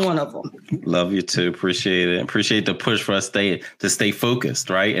 and I'm one of them. Love you too. Appreciate it. Appreciate the push for us to stay focused,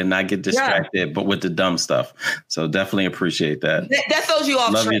 right, and not get distracted, but with the dumb stuff. So definitely appreciate that. That throws you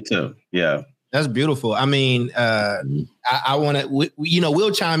off. Love you too. Yeah. That's beautiful. I mean, I want to,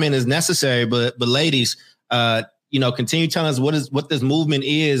 we'll chime in as necessary, but ladies, continue telling us what this movement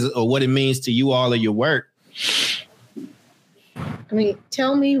is or what it means to you all or your work. I mean,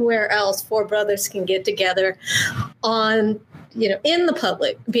 tell me where else 4 brothers can get together on, in the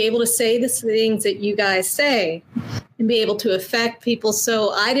public, be able to say the things that you guys say and be able to affect people. So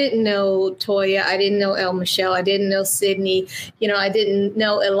I didn't know Toya. I didn't know El Michelle. I didn't know Sydney. I didn't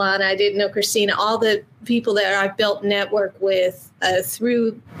know Ilana. I didn't know Christina. All the people that I've built network with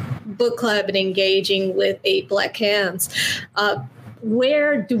through book club and engaging with 8 Black Hands.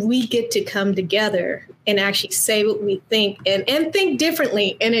 Where do we get to come together and actually say what we think and think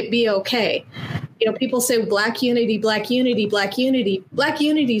differently and it be okay? People say Black unity, Black unity, Black unity. Black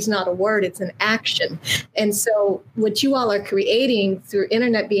unity is not a word, it's an action. And so what you all are creating through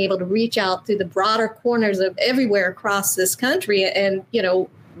internet, being able to reach out through the broader corners of everywhere across this country and,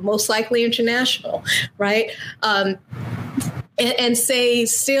 most likely international, right? And say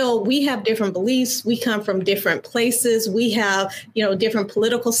still, we have different beliefs. We come from different places. We have, different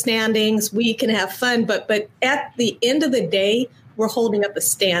political standings. We can have fun. But at the end of the day, we're holding up a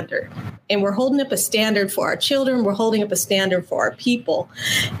standard. And we're holding up a standard for our children. We're holding up a standard for our people.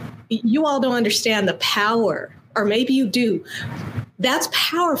 You all don't understand the power, or maybe you do. That's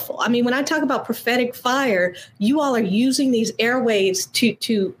powerful. I mean, when I talk about prophetic fire, you all are using these airwaves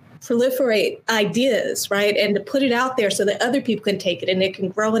to proliferate ideas, right? And to put it out there so that other people can take it and it can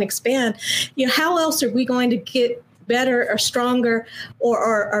grow and expand. How else are we going to get better or stronger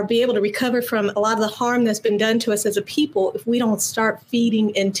or be able to recover from a lot of the harm that's been done to us as a people if we don't start feeding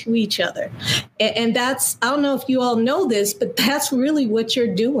into each other? And that's, I don't know if you all know this, but that's really what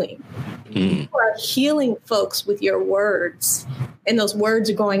you're doing. You are healing folks with your words. And those words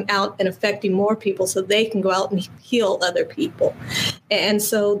are going out and affecting more people so they can go out and heal other people. And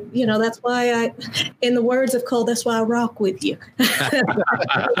so, that's why in the words of Cole, that's why I rock with you. That's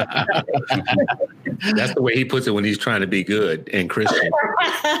the way he puts it when he's trying to be good and Christian.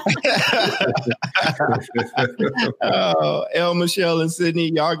 Oh, El Michelle and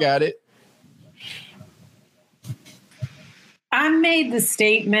Sydney, y'all got it. I made the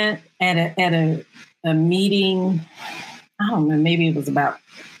statement at a meeting, I don't know, maybe it was about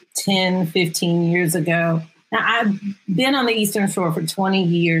 10, 15 years ago. Now, I've been on the Eastern Shore for 20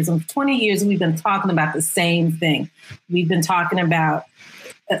 years, and for 20 years, we've been talking about the same thing. We've been talking about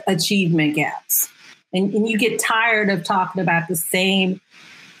achievement gaps. And you get tired of talking about the same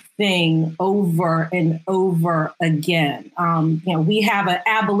thing over and over again. We have an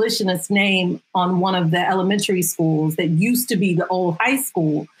abolitionist name on one of the elementary schools that used to be the old high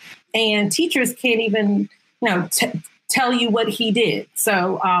school, and teachers can't even, tell you what he did.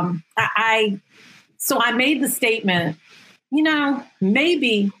 So I made the statement,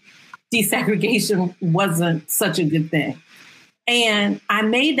 maybe desegregation wasn't such a good thing. And I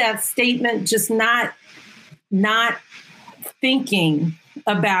made that statement just not thinking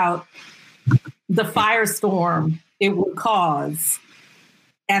about the firestorm it would cause.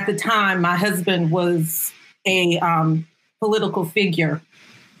 At the time, my husband was a political figure.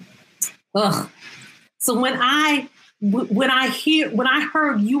 Ugh. So when I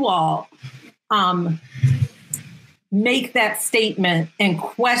heard you all make that statement and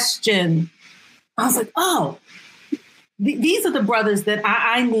question, I was like, oh, these are the brothers that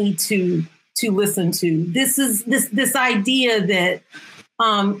I need to listen to. This is this idea that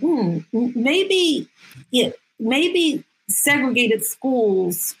maybe segregated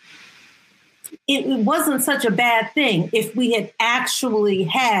schools, it wasn't such a bad thing if we had actually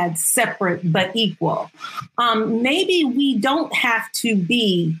had separate but equal. Maybe we don't have to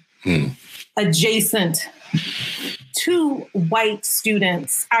be adjacent to white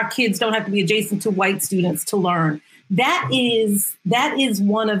students. Our kids don't have to be adjacent to white students to learn. That is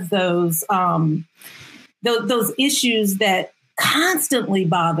one of those issues that constantly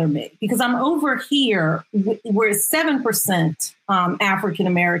bother me, because I'm over here, we're 7% African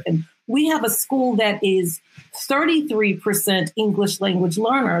American. We have a school that is 33% English language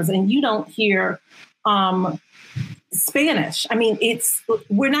learners, and you don't hear Spanish. I mean,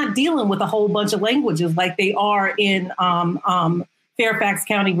 we're not dealing with a whole bunch of languages like they are in Fairfax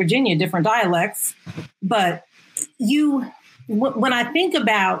County, Virginia, different dialects. But when I think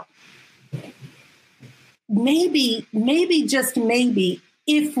about maybe, just maybe,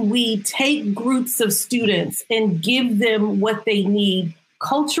 if we take groups of students and give them what they need,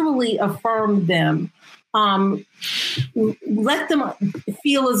 culturally affirm them, let them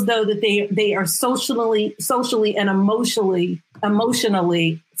feel as though that they are socially and emotionally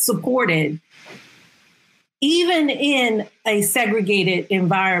supported, even in a segregated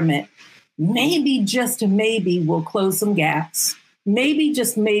environment, maybe just maybe we'll close some gaps. Maybe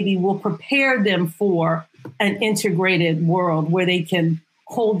just maybe we'll prepare them for an integrated world where they can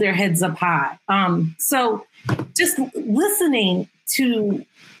hold their heads up high. So just listening to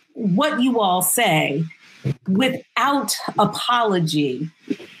what you all say without apology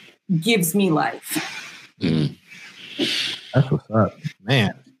gives me life. Mm. That's what's up,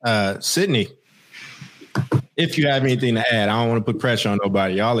 man. Sydney, if you have anything to add, I don't want to put pressure on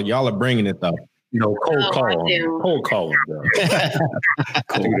nobody. Y'all are bringing it though. Cold call. Cold call.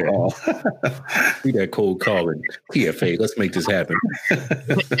 Cold call. Do that cold call and PFA. Let's make this happen.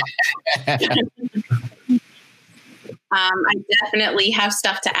 I definitely have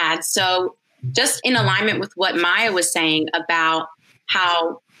stuff to add. So just in alignment with what Maya was saying about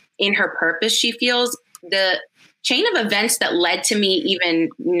how in her purpose she feels, the chain of events that led to me even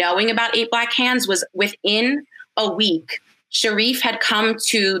knowing about 8 Black Hands was within a week. Sharif had come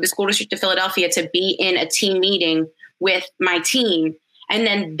to the school district of Philadelphia to be in a team meeting with my team. And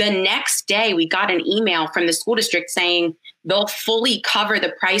then the next day we got an email from the school district saying they'll fully cover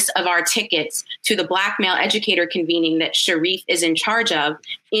the price of our tickets to the Black male educator convening that Sharif is in charge of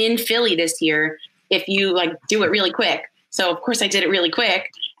in Philly this year, if you do it really quick. So of course I did it really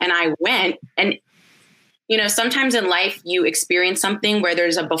quick and I went. And sometimes in life you experience something where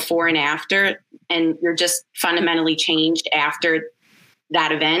there's a before and after, and you're just fundamentally changed after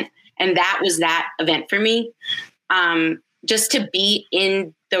that event. And that was that event for me. Just to be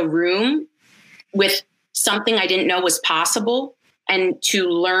in the room with something I didn't know was possible, and to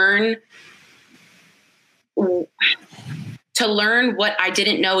learn what I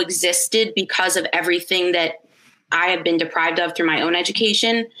didn't know existed because of everything that I had been deprived of through my own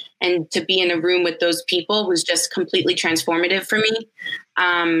education, and to be in a room with those people was just completely transformative for me.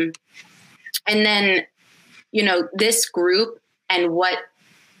 And then, this group and what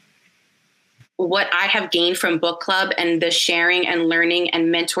I have gained from book club and the sharing and learning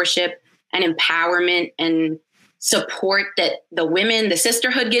and mentorship and empowerment and support that the women, the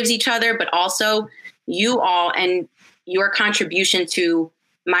sisterhood gives each other, but also you all and your contribution to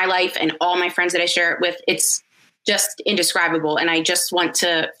my life and all my friends that I share it with, it's just indescribable. And I just want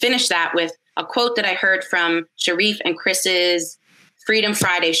to finish that with a quote that I heard from Sharif and Chris's Freedom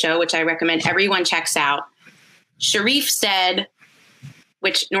Friday show, which I recommend everyone checks out. Sharif said,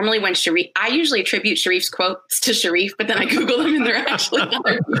 which normally when Sharif, I usually attribute Sharif's quotes to Sharif, but then I Google them and they're actually other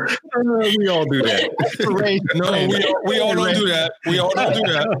people. We all do that. No, we all don't do that. We all don't do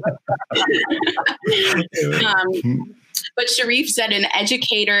that. But Sharif said an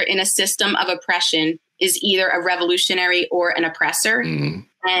educator in a system of oppression is either a revolutionary or an oppressor.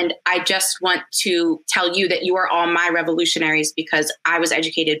 And I just want to tell you that you are all my revolutionaries because I was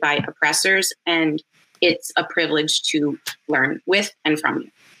educated by oppressors, and it's a privilege to learn with and from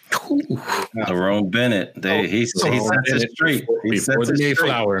you. Jerome Bennett, he sets it straight. He Before the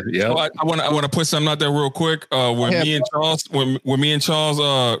Mayflower. Yeah. So I want to put something out there real quick. When me and Charles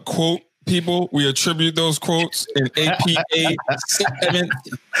quote people, we attribute those quotes in APA 7th.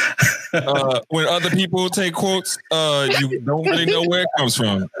 When other people take quotes, you don't really know where it comes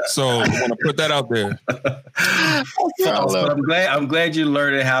from. So I want to put that out there. I'm glad you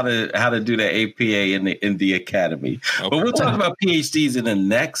learned how to do the APA in the academy. Okay. But we'll talk about PhDs in the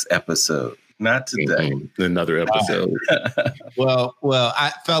next episode. Not today. Another episode. Well,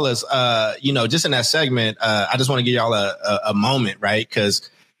 fellas, just in that segment, I just want to give y'all a moment, right? Because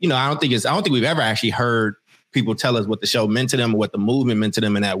I don't think we've ever actually heard people tell us what the show meant to them or what the movement meant to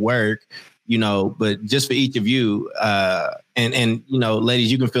them in that work, but just for each of you, and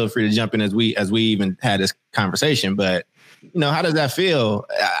ladies, you can feel free to jump in as we even had this conversation, but how does that feel?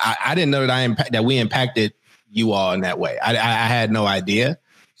 I didn't know that we impacted you all in that way. I had no idea.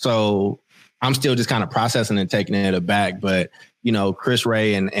 So I'm still just kind of processing and taking it aback, but Chris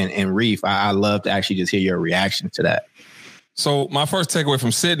Ray and Reef, I love to actually just hear your reaction to that. So my first takeaway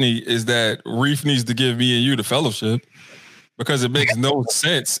from Sydney is that Reef needs to give me and you the fellowship, because it makes no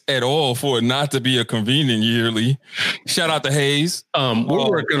sense at all for it not to be a convening yearly. Shout out to Hayes. We're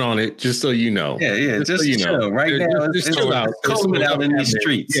working on it, just so you know. Yeah, just so you know. Right now, it's chill out. Cold out in these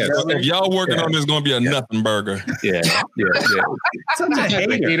streets. Yeah. So if y'all working on this, it's going to be a nothing burger. Yeah. Such a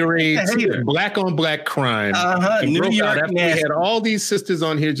hater. Gatorade, black on black crime. New York after we had all these sisters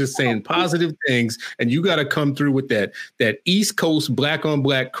on here just saying positive things, and you got to come through with that East Coast black on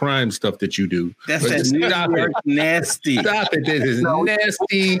black crime stuff that you do. That's that New York nasty. Stop it. This is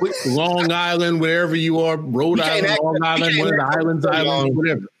nasty. Long Island, wherever you are, Rhode Island, Long Island, one of the islands,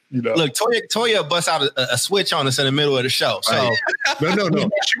 whatever. Look, Toya busts out a switch on us in the middle of the show. So no.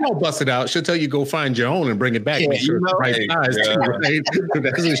 She won't bust it out. She'll tell you go find your own and bring it back. Make sure it's the right size. Right?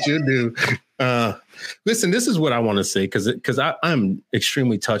 That's what she'll do. Listen, this is what I want to say because I'm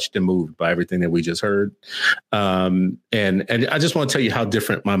extremely touched and moved by everything that we just heard, and I just want to tell you how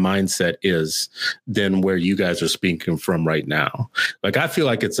different my mindset is than where you guys are speaking from right now. Like, I feel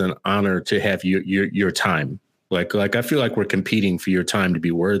like it's an honor to have your time. Like I feel like we're competing for your time to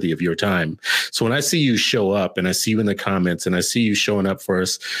be worthy of your time. So when I see you show up and I see you in the comments and I see you showing up for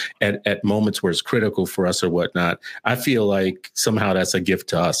us at moments where it's critical for us or whatnot, I feel like somehow that's a gift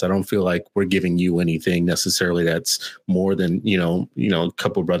to us. I don't feel like we're giving you anything necessarily that's more than, a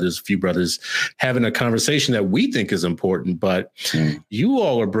couple brothers, a few brothers having a conversation that we think is important. But you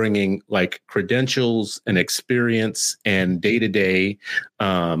all are bringing like credentials and experience and day-to-day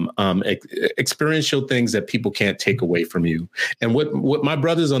experiential things that people can't take away from you. And what my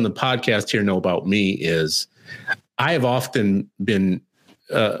brothers on the podcast here know about me is I have often been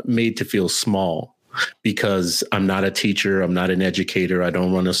made to feel small because I'm not a teacher. I'm not an educator. I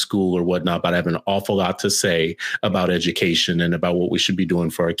don't run a school or whatnot, but I have an awful lot to say about education and about what we should be doing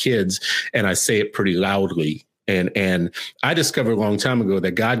for our kids. And I say it pretty loudly. And I discovered a long time ago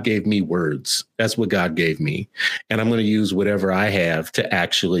that God gave me words. That's what God gave me. And I'm going to use whatever I have to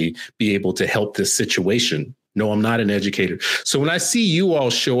actually be able to help this situation. No, I'm not an educator. So when I see you all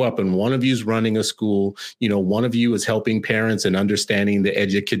show up and one of you is running a school, one of you is helping parents and understanding the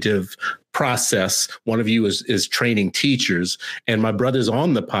educative process. One of you is training teachers, and my brothers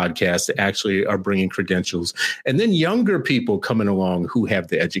on the podcast actually are bringing credentials. And then younger people coming along who have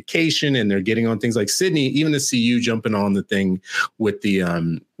the education and they're getting on things like Sydney, even to see you jumping on the thing with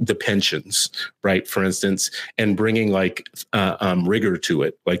the pensions, right? For instance, and bringing like rigor to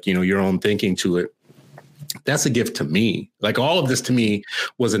it, like, your own thinking to it. That's a gift to me. Like, all of this to me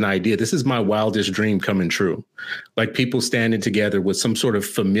was an idea. This is my wildest dream coming true. Like, people standing together with some sort of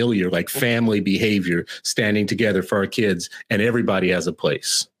familiar, like family behavior, standing together for our kids, and everybody has a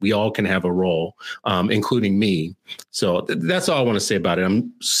place. We all can have a role, including me. So that's all I want to say about it.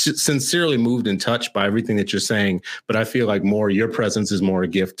 I'm sincerely moved and touched by everything that you're saying, but I feel like your presence is more a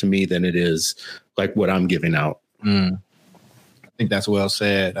gift to me than it is like what I'm giving out. I think that's well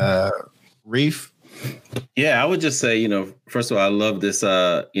said. Reef? Yeah, I would just say, first of all, I love this,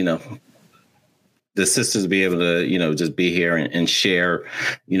 the sisters be able to, just be here and share,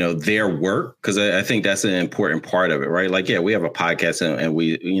 their work. Cause I think that's an important part of it, right? Like, yeah, we have a podcast and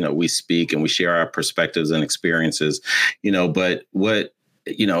we, we speak and we share our perspectives and experiences, but what,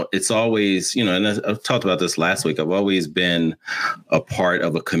 it's always, and I've talked about this last week. I've always been a part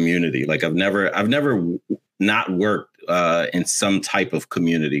of a community. Like I've never not worked in some type of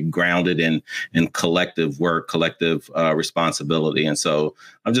community grounded in collective work, collective responsibility. And so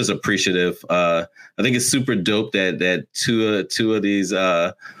I'm just appreciative. I think it's super dope that two of these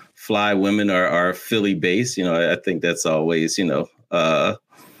fly women are Philly based. I think that's always,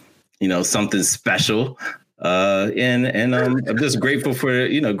 something special. And I'm just grateful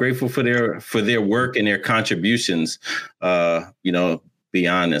for their work and their contributions,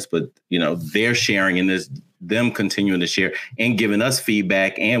 beyond this, but they're sharing in this, them continuing to share and giving us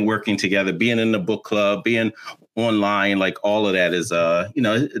feedback and working together, being in the book club, being online, like all of that is,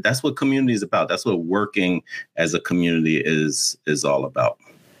 that's what community is about. That's what working as a community is all about.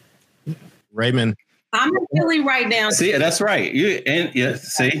 Raymond. I'm in Philly right now. See, that's right.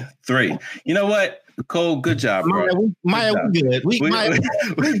 See, 3. You know what? Cole, good job, bro. Maya, we good. We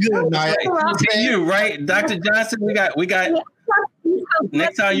good, Maya. You, right? Dr. Johnson, we got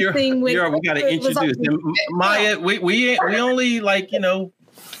next time we got to introduce him. Maya, we only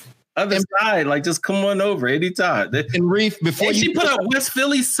other side, like just come on over anytime. And Reef, before she put up West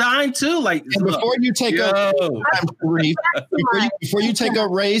Philly sign too, like and before you take up Sharif, before you take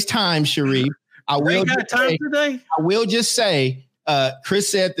up Ray's time, Sharif, I will just say, Chris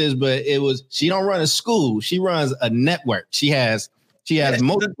said this, but she don't run a school. She runs a network. She has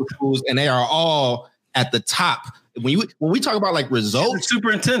multiple schools, and they are all at the top. When we talk about like results,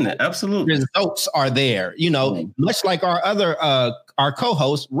 superintendent, absolutely, results are there. Much like our other our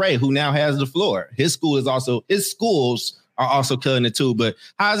co-host Ray, who now has the floor. His schools are also killing it too. But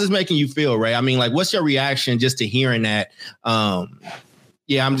how is this making you feel, Ray? I mean, like, what's your reaction just to hearing that?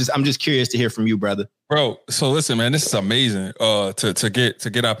 Yeah, I'm just curious to hear from you, brother. Bro, so listen, man, this is amazing to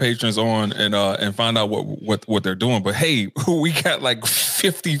get our patrons on and find out what they're doing. But hey, we got like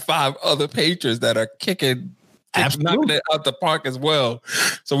 55 other patrons that are knocking it out the park as well.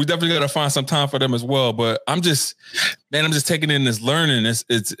 So we definitely got to find some time for them as well. But I'm just taking in this learning. It's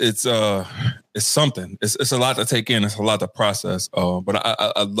something. It's a lot to take in. It's a lot to process. But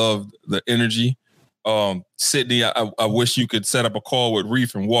I love the energy. Sydney, I wish you could set up a call with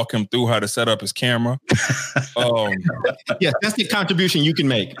Reef and walk him through how to set up his camera. Yeah, that's the contribution you can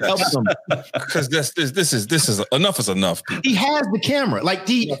make. Because this is enough is enough. People. He has the camera. Like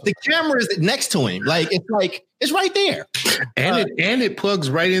the camera is next to him. It's right there. And it plugs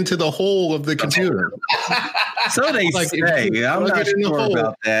right into the hole of the computer. So they say. I'm not sure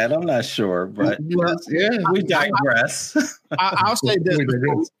about that. I'm not sure, but we digress. I'll say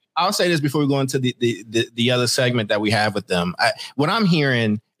this. I'll say this before we go into the other segment that we have with them. What I'm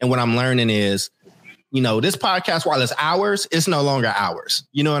hearing and what I'm learning is, this podcast, while it's ours, it's no longer ours.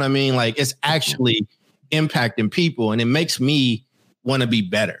 You know what I mean? Like, it's actually impacting people, and it makes me want to be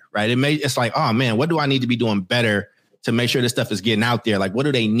better, right? It's like, oh man, what do I need to be doing better to make sure this stuff is getting out there? Like, what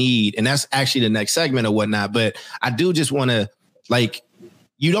do they need? And that's actually the next segment or whatnot. But I do just want to,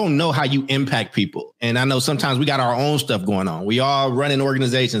 you don't know how you impact people. And I know sometimes we got our own stuff going on. We all running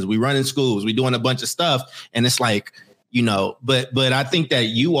organizations, we running schools, we doing a bunch of stuff. And it's like, but I think that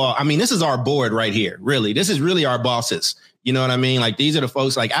you all, this is our board right here. Really, this is really our bosses. You know what I mean? Like, these are the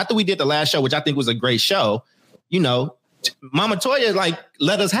folks, like, after we did the last show, which I think was a great show, Mama Toya,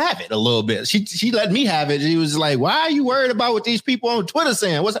 let us have it a little bit. She let me have it. She was like, why are you worried about what these people on Twitter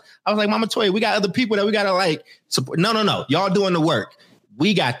saying? I was like, Mama Toya, we got other people that we got to support. No. Y'all doing the work.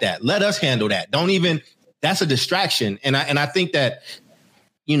 We got that. Let us handle that. That's a distraction. And I think that,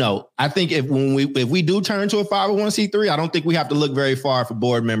 I think if we do turn to a 501c3, I don't think we have to look very far for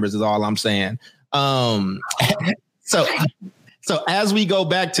board members is all I'm saying. So as we go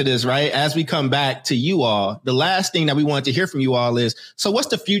back to this, right, as we come back to you all, the last thing that we want to hear from you all is, so what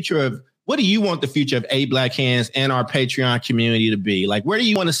do you want the future of A Black Hands and our Patreon community to be? Like, where do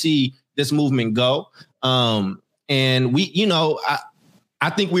you want to see this movement go? And we, I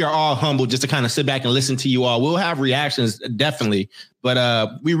think we are all humbled just to kind of sit back and listen to you all. We'll have reactions, definitely,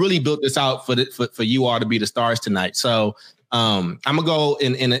 but we really built this out for you all to be the stars tonight. So I'm gonna go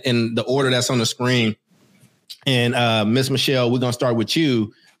in the order that's on the screen. And Miss Michelle, we're gonna start with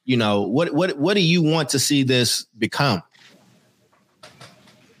you. What do you want to see this become?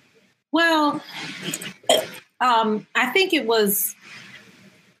 Well, I think it was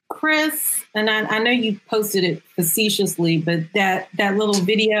Chris. And I know you posted it facetiously, but that little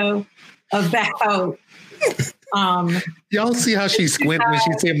video about Y'all see how she squinted when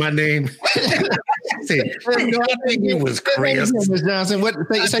she said my name? She said, no, I think it was Chris. Ms. Johnson, what?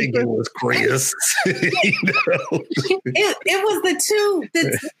 I think it was Chris. It was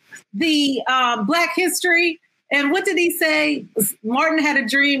the Black History. And what did he say? Martin had a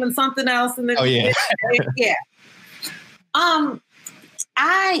dream and something else. And then yeah.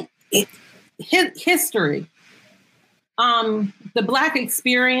 History. The Black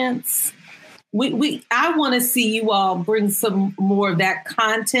experience. I want to see you all bring some more of that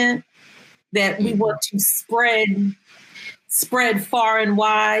content that we want to spread far and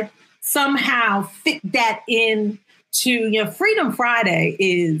wide. Somehow fit that in to, Freedom Friday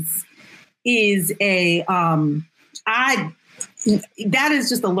is a that is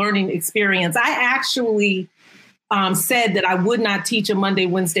just a learning experience. I actually said that I would not teach a Monday,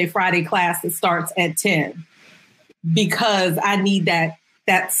 Wednesday, Friday class that starts at 10 because I need that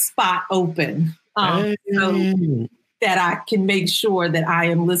spot open so that I can make sure that I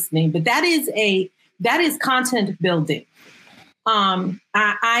am listening. But that is content building. I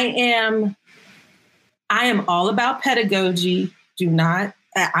am all about pedagogy.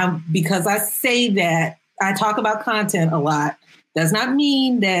 Because I say that I talk about content a lot, does not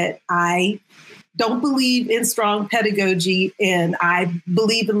mean that I don't believe in strong pedagogy and I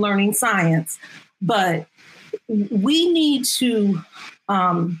believe in learning science, but we need to,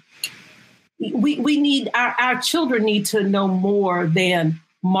 our children need to know more than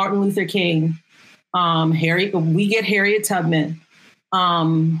Martin Luther King, we get Harriet Tubman.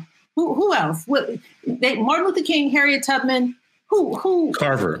 Who else? Martin Luther King, Harriet Tubman, who?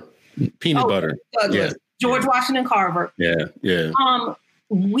 Carver, peanut butter. Douglas, yeah. George Washington Carver. Yeah.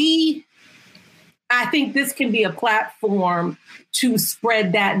 I think this can be a platform to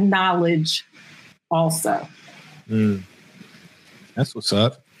spread that knowledge also. That's what's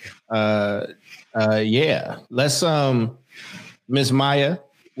up. Yeah. Let's Ms. Maya,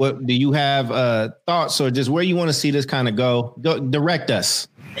 what do you have thoughts or just where you want to see this kind of go? Direct us.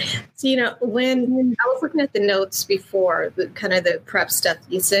 So, when I was looking at the notes before, the prep stuff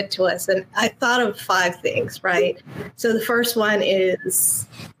you said to us, and I thought of 5 things, right? So the first one is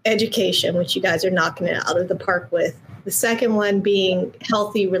education, which you guys are knocking it out of the park with. The second one being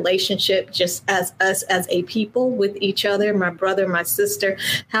healthy relationship, just as us as a people with each other, my brother, my sister,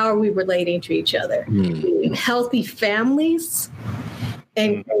 how are we relating to each other? Healthy families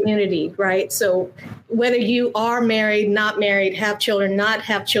and community, right? So whether you are married, not married, have children, not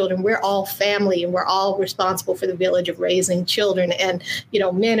have children, we're all family and we're all responsible for the village of raising children and,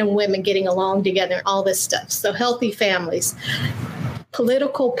 men and women getting along together and all this stuff. So healthy families,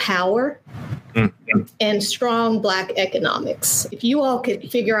 political power, and strong Black economics. If you all could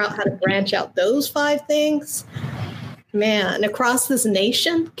figure out how to branch out those 5 things, man, across this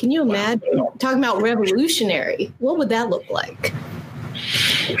nation, can you imagine talking about revolutionary? What would that look like?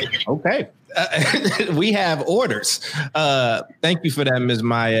 Okay. We have orders. Thank you for that, Ms.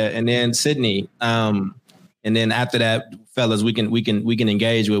 Maya. And then Sydney. And then after that, fellas, we can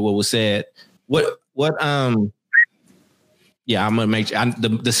engage with what was said. Yeah, I'm gonna make sure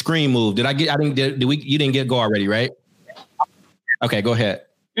the screen moved. You didn't get go already, right? Okay, go ahead.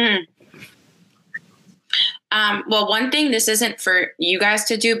 Well, one thing, this isn't for you guys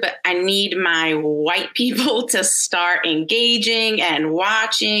to do, but I need my white people to start engaging and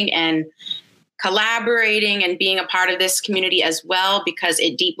watching and collaborating and being a part of this community as well, because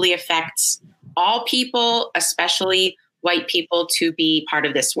it deeply affects all people, especially white people, to be part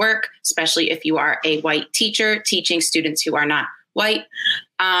of this work, especially if you are a white teacher teaching students who are not white.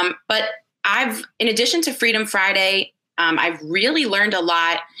 But in addition to Freedom Friday, I've really learned a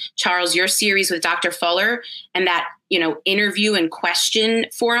lot, Charles, your series with Dr. Fuller and that, interview and question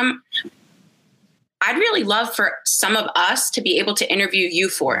forum. I'd really love for some of us to be able to interview you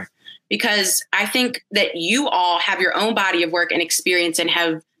for, because I think that you all have your own body of work and experience and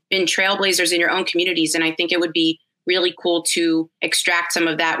have been trailblazers in your own communities. And I think it would be really cool to extract some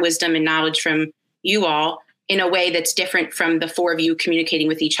of that wisdom and knowledge from you all in a way that's different from the 4 of you communicating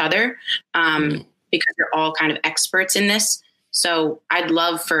with each other. Because you're all kind of experts in this. So I'd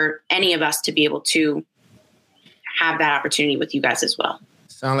love for any of us to be able to have that opportunity with you guys as well.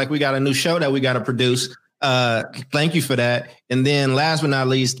 Sound like we got a new show that we got to produce. Thank you for that. And then last but not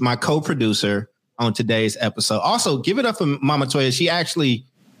least, my co-producer on today's episode. Also, give it up for Mama Toya. She actually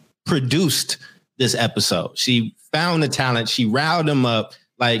produced this episode. She found the talent. She riled them up.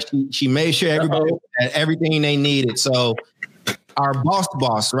 Like she made sure everybody had everything they needed. So our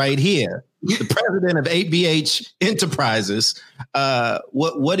boss right here, the president of ABH Enterprises,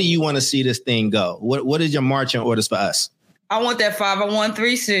 what do you want to see this thing go? What is your marching orders for us? I want that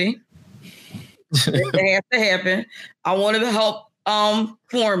 501(c)(3). It has to happen. I want to help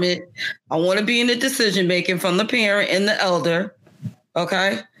form it. I want to be in the decision making from the parent and the elder.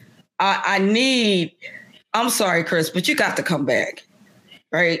 Okay. I'm sorry, Chris, but you got to come back.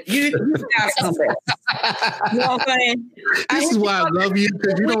 Right? You got to come back. You know what I'm saying? This is why I love you,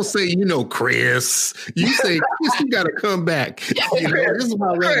 because you don't say, Chris. You say, Chris, you got to come back. This is why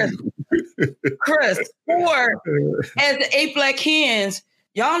I love you. Chris, or as the 8 Black Hands,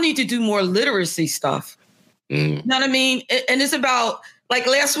 y'all need to do more literacy stuff. You know what I mean? And it's about, like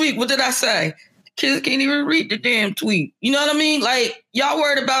last week, what did I say? Kids can't even read the damn tweet. You know what I mean? Like, y'all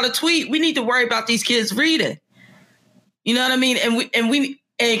worried about a tweet. We need to worry about these kids reading. You know what I mean?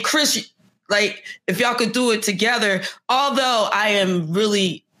 And Chris, like, if y'all could do it together, although I am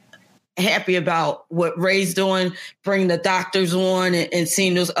really happy about what Ray's doing, bringing the doctors on and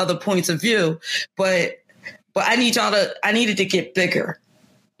seeing those other points of view, but I needed to get bigger.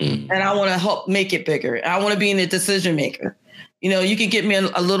 And I want to help make it bigger. I want to be in the decision maker. You can get me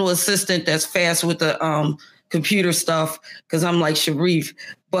a little assistant that's fast with the computer stuff, because I'm like Sharif,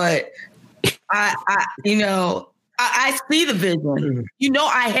 but I see the vision.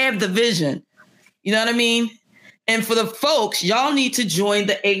 I have the vision. You know what I mean? And for the folks, y'all need to join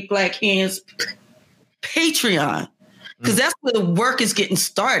the 8 Black Hands Patreon, because that's where the work is getting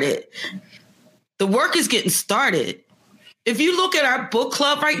started. The work is getting started. If you look at our book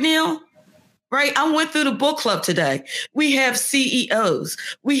club right now, right? I went through the book club today. We have CEOs.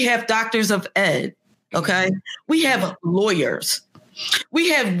 We have doctors of ed. Okay. We have lawyers. We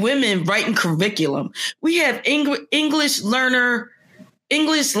have women writing curriculum. We have English language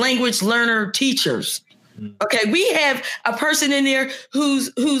learner teachers. Okay. We have a person in there who's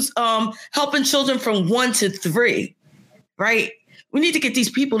helping children from 1 to 3. Right. We need to get these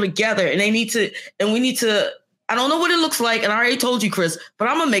people together, and we need to, I don't know what it looks like, and I already told you, Chris, but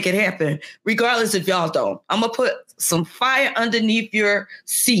I'm going to make it happen, regardless if y'all don't. I'm going to put some fire underneath your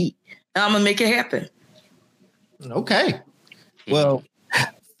seat, and I'm going to make it happen. Okay. Well,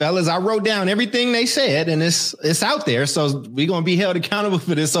 fellas, I wrote down everything they said, and it's out there, so we're going to be held accountable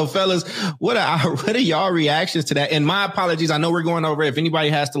for this. So, fellas, what are y'all reactions to that? And my apologies. I know we're going over. If anybody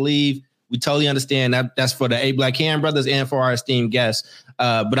has to leave, we totally understand that. That's for the 8 Black Hand brothers and for our esteemed guests.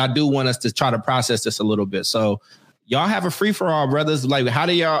 But I do want us to try to process this a little bit. So y'all have a free for all, brothers. Like, how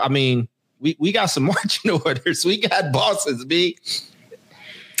do y'all, I mean, we got some marching orders. We got bosses, B.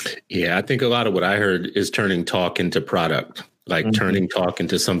 Yeah, I think a lot of what I heard is turning talk into product. Like turning talk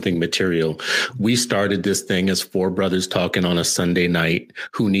into something material. We started this thing as 4 brothers talking on a Sunday night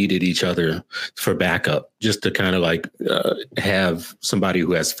who needed each other for backup, just to kind of like have somebody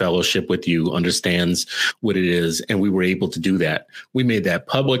who has fellowship with you, understands what it is. And we were able to do that. We made that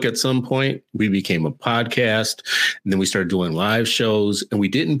public at some point. We became a podcast, and then we started doing live shows. And we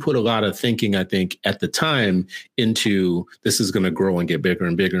didn't put a lot of thinking, I think, at the time into this is going to grow and get bigger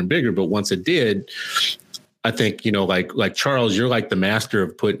and bigger and bigger. But once it did, I think, like Charles, you're like the master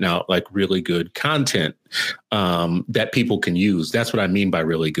of putting out like really good content that people can use. That's what I mean by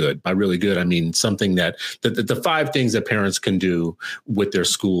really good. By really good, I mean something that the 5 things that parents can do with their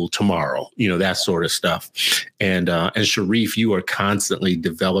school tomorrow, that sort of stuff. And Sharif, you are constantly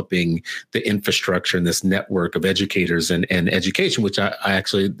developing the infrastructure and this network of educators and education, which I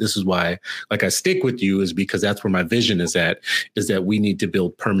actually, this is why, like, I stick with you, is because that's where my vision is at, is that we need to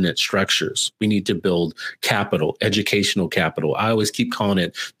build permanent structures. We need to build capital, educational capital. I always keep calling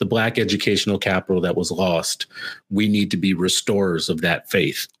it the Black educational capital that was lost. We need to be restorers of that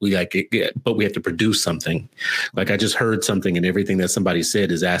faith. But we have to produce something. Like, I just heard something, and everything that somebody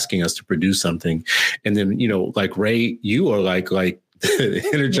said is asking us to produce something. And then, like Ray, you are like the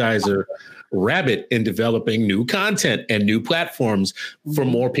Energizer rabbit in developing new content and new platforms for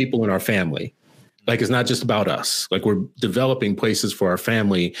more people in our family. Like, it's not just about us. Like, we're developing places for our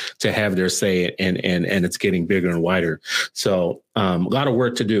family to have their say, and it's getting bigger and wider. So a lot of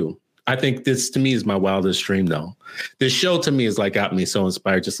work to do. I think this, to me, is my wildest dream, though. This show, to me, is like got me so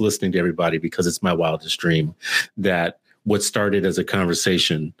inspired just listening to everybody, because it's my wildest dream that what started as a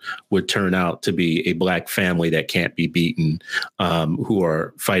conversation would turn out to be a Black family that can't be beaten, who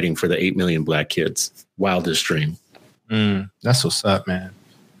are fighting for the 8 million Black kids. Wildest dream. That's what's up, man.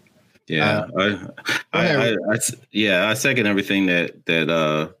 Yeah, I second everything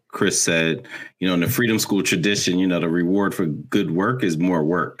that Chris said. In the Freedom School tradition, the reward for good work is more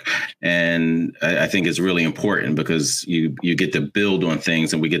work. And I think it's really important, because you get to build on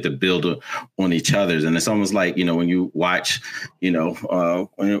things, and we get to build on each other's. And it's almost like, when you watch,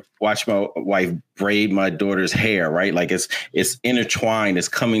 watch my wife braid my daughter's hair, right? Like, it's intertwined, it's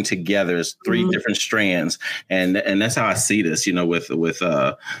coming together, it's 3 different strands. And that's how I see this,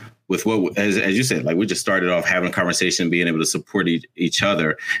 with with what, as you said, like we just started off having a conversation, being able to support each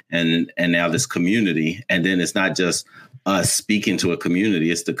other, and now this community. And then it's not just us speaking to a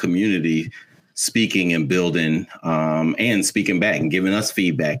community, it's the community speaking and building and speaking back and giving us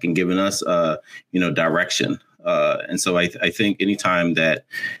feedback and giving us, direction. And so I think anytime that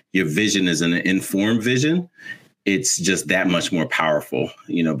your vision is an informed vision, it's just that much more powerful,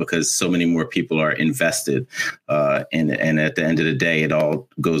 because so many more people are invested. And at the end of the day, it all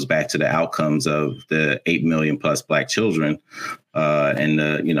goes back to the outcomes of the 8 million plus Black children and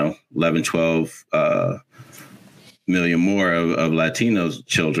the, 11, 12 million more of Latino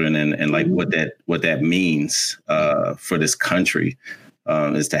children, and like what that means for this country.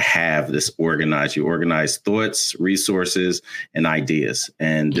 Is to have this organized thoughts, resources, and ideas.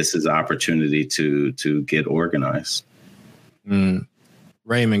 And this is an opportunity to get organized.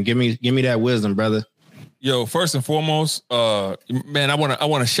 Raymond, give me that wisdom, brother. Yo, first and foremost, man, I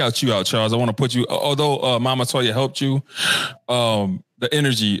want to shout you out, Charles. I want to put you, although Mama Toya helped you, the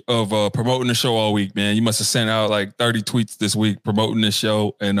energy of promoting the show all week, man. You must have sent out like 30 tweets this week promoting this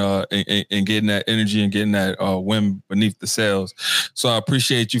show and getting that energy and getting that wind beneath the sails. So I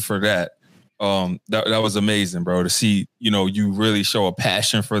appreciate you for that. That was amazing, bro, to see, you really show a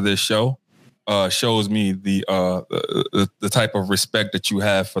passion for this show. Shows me the type of respect that you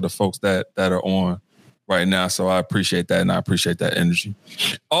have for the folks that are on right now. So I appreciate that, and I appreciate that energy.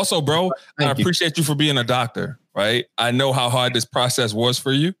 Also, bro, I appreciate you for being a doctor, right? I know how hard this process was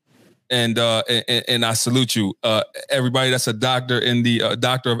for you, and I salute you. Everybody that's a doctor in the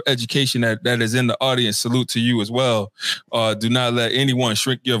doctor of education that is in the audience, salute to you as well. Do not let anyone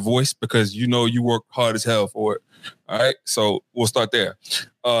shrink your voice, because you work hard as hell for it. All right, so we'll start there.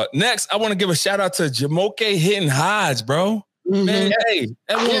 Next, I want to give a shout out to Jamoke Hinton Hodge, bro. Mm-hmm. Man, hey,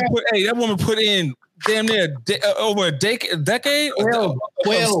 that woman put in damn near over a decade,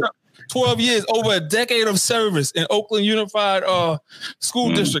 12 years, over a decade of service in Oakland Unified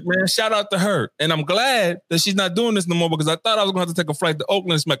School District, man. Shout out to her. And I'm glad that she's not doing this no more, because I thought I was going to have to take a flight to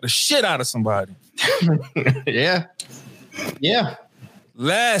Oakland and smack the shit out of somebody. Yeah.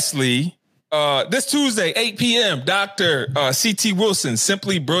 Lastly, this Tuesday, 8 p.m., Dr. C.T. Wilson,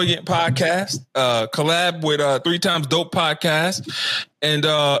 Simply Brilliant podcast, collab with 3 Times Dope podcast. And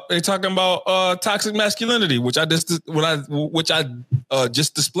they're talking about toxic masculinity, which I just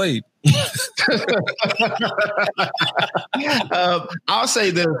displayed. I'll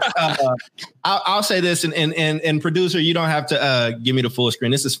say this. I'll say this, and producer, you don't have to give me the full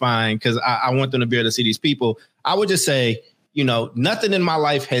screen. This is fine, because I want them to be able to see these people. I would just say, nothing in my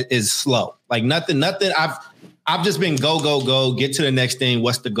life is slow. Like nothing. I've just been go, get to the next thing.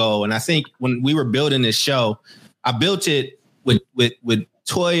 What's the goal? And I think when we were building this show, I built it with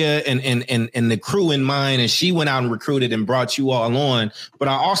Toya and the crew in mind, and she went out and recruited and brought you all on. But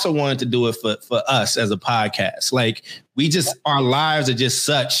I also wanted to do it for us as a podcast. Like our lives are just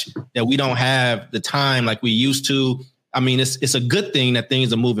such that we don't have the time like we used to. I mean, it's a good thing that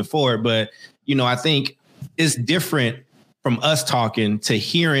things are moving forward, but I think it's different from us talking to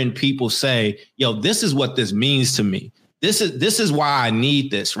hearing people say, yo, this is what this means to me. This is why I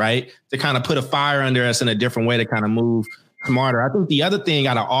need this, right? To kind of put a fire under us in a different way to kind of move smarter. I think the other thing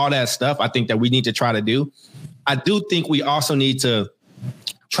out of all that stuff, I think that we need to try to do, I do think we also need to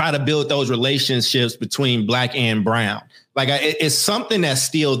try to build those relationships between Black and brown. Like it's something that's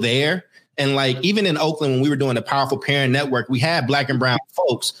still there. And like, even in Oakland, when we were doing the Powerful Parent Network, we had Black and brown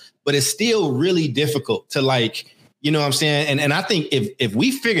folks, but it's still really difficult to like, you know what I'm saying? And I think if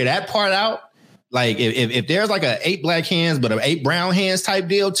we figure that part out, like if there's like a 8 Black hands, but a 8 brown hands type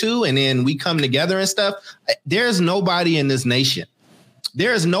deal too, and then we come together and stuff, there's nobody in this nation.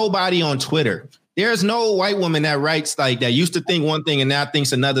 There's nobody on Twitter. There's no white woman that writes like that used to think one thing and now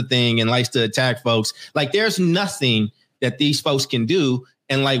thinks another thing and likes to attack folks. Like there's nothing that these folks can do.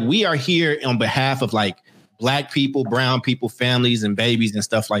 And like we are here on behalf of like Black people, brown people, families and babies and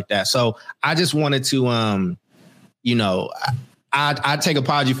stuff like that. So I just wanted to I take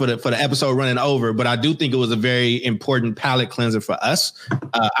apology for the episode running over, but I do think it was a very important palate cleanser for us.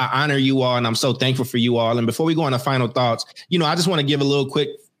 I honor you all, and I'm so thankful for you all. And before we go on to final thoughts, I just want to give a little quick,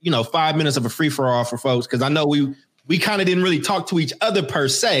 5 minutes of a free for all for folks, because I know we kind of didn't really talk to each other per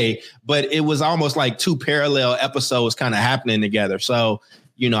se, but it was almost like 2 parallel episodes kind of happening together. So,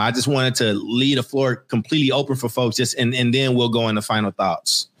 I just wanted to leave the floor completely open for folks, and then we'll go into final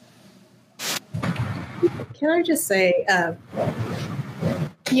thoughts. Can I just say, I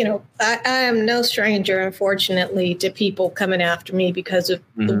am no stranger, unfortunately, to people coming after me because of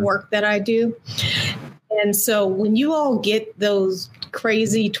the work that I do. And so when you all get those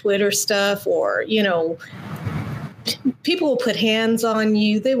crazy Twitter stuff or, people will put hands on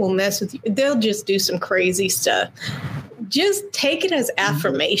you. They will mess with you. They'll just do some crazy stuff. Just take it as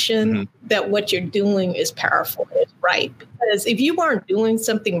affirmation that what you're doing is powerful, it's right. Because if you weren't doing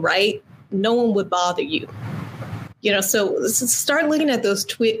something right, no one would bother you. So start looking at those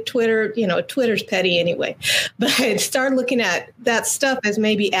Twitter, Twitter's petty anyway, but start looking at that stuff as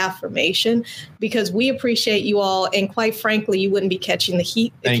maybe affirmation, because we appreciate you all. And quite frankly, you wouldn't be catching the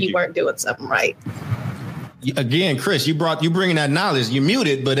heat if you weren't doing something right. Again, Chris, you bringing that knowledge. You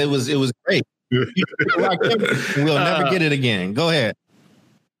muted, but it was great. We'll never get it again. Go ahead.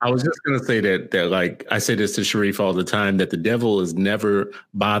 I was just going to say that like I say this to Sharif all the time, that the devil is never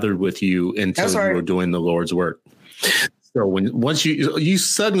bothered with you until you're doing the Lord's work. So once you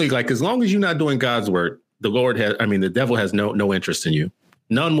suddenly, like, as long as you're not doing God's work, the devil has no interest in you,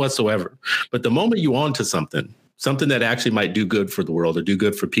 none whatsoever. But the moment you onto something that actually might do good for the world or do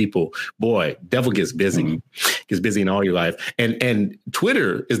good for people, boy, devil gets busy, gets busy in all your life. And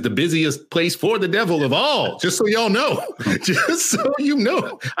Twitter is the busiest place for the devil of all, just so y'all know, just so you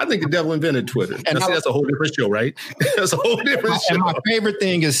know. I think the devil invented Twitter. And that's a whole different show, right? That's a whole different show. And my favorite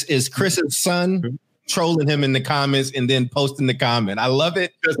thing is Chris's son trolling him in the comments and then posting the comment. I love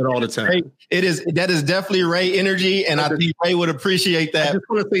it. Does it all the time. That is definitely Ray energy, and I think Ray would appreciate that. I just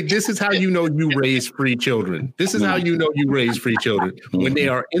want to say, this is how you know you raise free children. This is how you know you raise free children. When they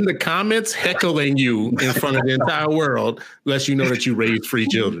are in the comments heckling you in front of the entire world, lets you know that you raise free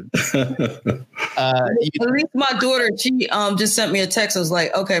children. At least my daughter, she just sent me a text. I was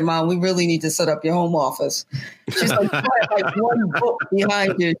like, okay, Mom, we really need to set up your home office. She's like, like one book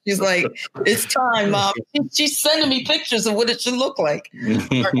behind you. She's like, it's time, Mom. She's sending me pictures of what it should look like.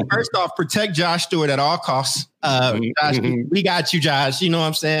 First off, protect Josh Stewart at all costs. Josh, we got you, Josh. You know what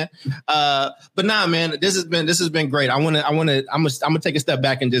I'm saying? But nah, man, this has been great. I'm gonna take a step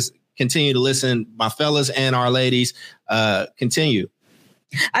back and just continue to listen, my fellas and our ladies. Continue.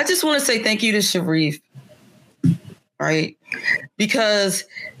 I just want to say thank you to Sharif, right? Because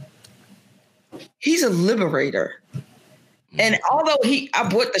he's a liberator. And although I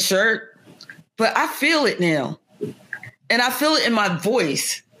bought the shirt, but I feel it now. And I feel it in my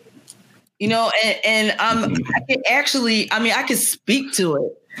voice. And I can actually, I can speak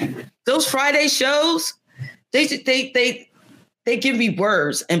to it. Those Friday shows, they give me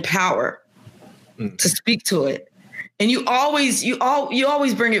words and power to speak to it. And you always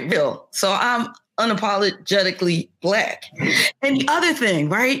bring it real. So I'm unapologetically Black. And the other thing,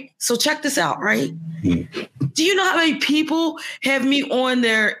 right? So check this out, right? Do you know how many people have me on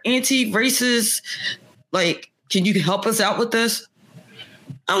their anti-racist, like, can you help us out with this?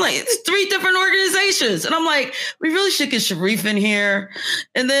 I'm like, it's 3 different organizations. And I'm like, we really should get Sharif in here.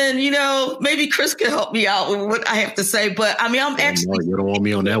 And then, maybe Chris can help me out with what I have to say. But I'm actually. You don't want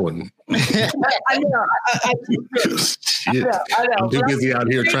me on that one. I know. Shit. I know. I'm too busy out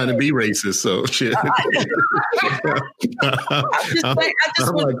here trying to be racist. So shit. I'm like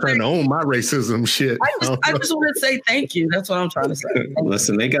trying to own my racism. Shit. I just want to say thank you. That's what I'm trying to say.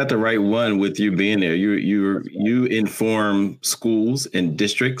 Listen, they got the right one with you being there. You inform schools and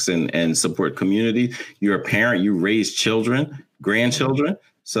districts and support community. You're a parent. You raise children, grandchildren.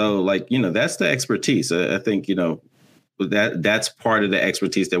 So that's the expertise. I think, that's part of the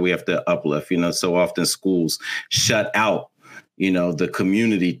expertise that we have to uplift. So often schools shut out, the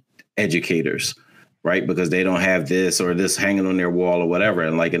community educators, right? Because they don't have this or this hanging on their wall or whatever.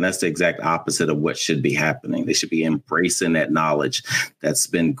 And that's the exact opposite of what should be happening. They should be embracing that knowledge that's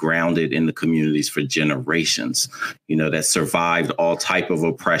been grounded in the communities for generations, that survived all type of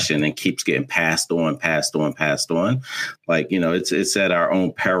oppression and keeps getting passed on. It's at our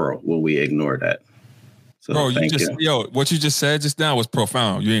own peril will we ignore that. So bro, what you just said just now was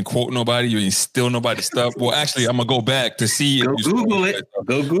profound. You ain't quote nobody. You ain't steal nobody's stuff. Well, actually, I'm gonna go back to see. Go Google it.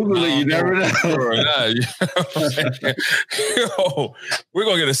 Go Google it. You never know. Yo, we're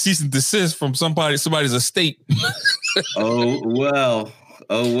gonna get a cease and desist from somebody's estate. Oh well.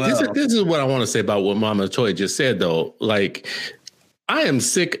 This is what I want to say about what Mama Toy just said, though. Like, I am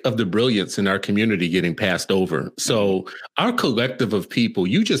sick of the brilliance in our community getting passed over. So our collective of people,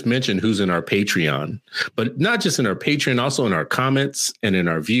 you just mentioned who's in our Patreon, but not just in our Patreon, also in our comments and in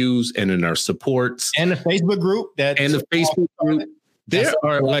our views and in our supports. And the Facebook group. There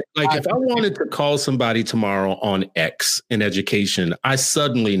are like if I wanted to call somebody tomorrow on X in education, I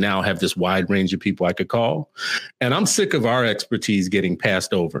suddenly now have this wide range of people I could call. And I'm sick of our expertise getting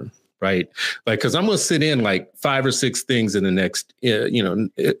passed over. Right. Because I'm going to sit in 5 or 6 things in the next,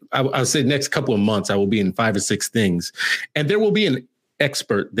 I'll say next couple of months, I will be in 5 or 6 things and there will be an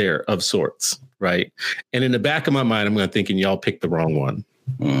expert there of sorts. Right. And in the back of my mind, I'm going to thinking y'all picked the wrong one.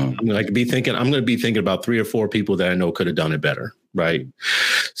 I'm going to be thinking about 3 or 4 people that I know could have done it better. Right.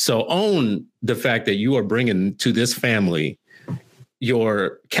 So own the fact that you are bringing to this family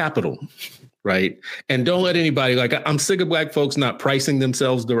your capital. Right. And don't let anybody, like, I'm sick of Black folks not pricing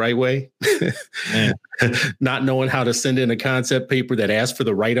themselves the right way, not knowing how to send in a concept paper that asks for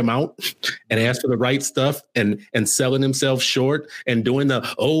the right amount and asks for the right stuff and selling themselves short and doing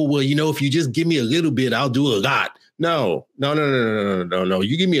if you just give me a little bit, I'll do a lot. No.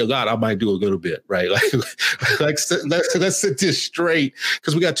 You give me a lot, I might do a little bit, right? Let's sit this straight,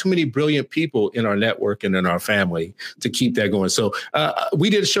 because we got too many brilliant people in our network and in our family to keep that going. So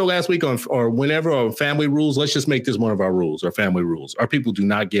we did a show last week on family rules. Let's just make this one of our rules, our family rules. Our people do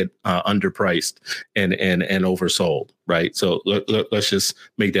not get underpriced and oversold, right? So let's just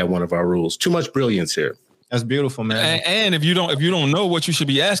make that one of our rules. Too much brilliance here. That's beautiful, man. And if you don't know what you should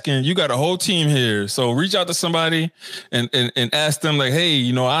be asking, you got a whole team here. So reach out to somebody and ask them, like,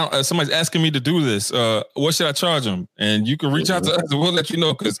 hey, somebody's asking me to do this. What should I charge them? And you can reach out to us and we'll let you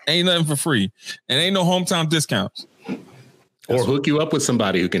know, because ain't nothing for free and ain't no hometown discounts. Or hook you up with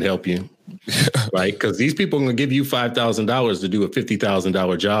somebody who can help you, right? Because these people are going to give you $5,000 to do a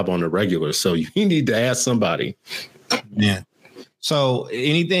 $50,000 job on the regular. So you need to ask somebody. Yeah. So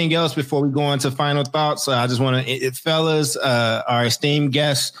anything else before we go on to final thoughts? I just want to, fellas, our esteemed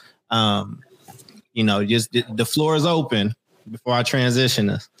guests, just the floor is open before I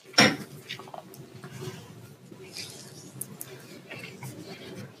transition us.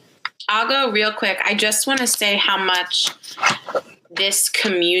 I'll go real quick. I just want to say how much this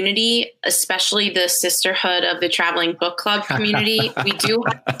community, especially the Sisterhood of the Traveling Book Club community, we do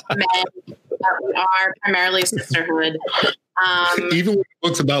have men that we are primarily sisterhood. Even with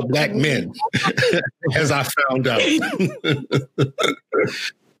books about Black men, as I found out.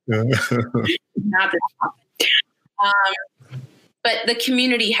 But the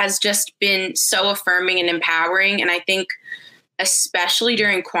community has just been so affirming and empowering. And I think especially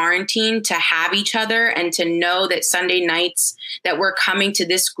during quarantine, to have each other and to know that Sunday nights that we're coming to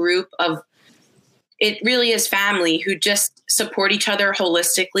this group of, it really is family who just support each other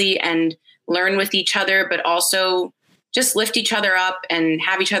holistically and learn with each other, but also just lift each other up and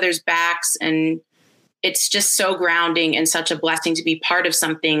have each other's backs. And it's just so grounding and such a blessing to be part of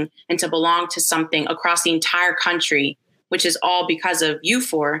something and to belong to something across the entire country, which is all because of you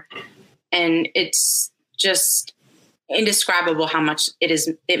four. And it's just indescribable how much it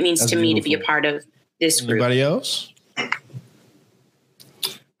means That's to me beautiful. To be a part of this group. Anybody else?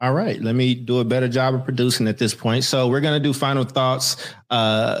 All right, let me do a better job of producing at this point. So we're going to do final thoughts.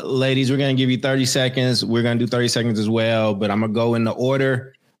 Ladies, we're going to give you 30 seconds. We're going to do 30 seconds as well, but I'm going to go in the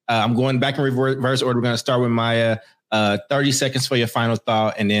order. I'm going back in reverse order. We're going to start with Maya. 30 seconds for your final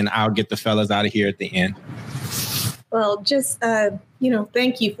thought, and then I'll get the fellas out of here at the end. Well, just,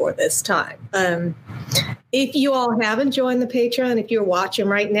 thank you for this time. If you all haven't joined the Patreon, if you're watching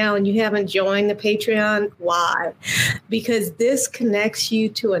right now and you haven't joined the Patreon, why? Because this connects you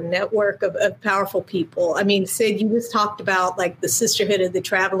to a network of powerful people. I mean, Sid, you just talked about like the Sisterhood of the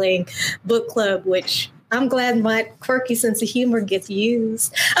Traveling Book Club, which I'm glad my quirky sense of humor gets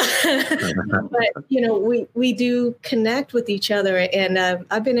used. But, we do connect with each other. And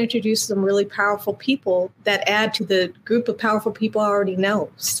I've been introduced to some really powerful people that add to the group of powerful people I already know.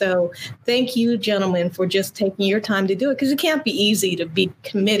 So thank you, gentlemen, for just taking your time to do it, because it can't be easy to be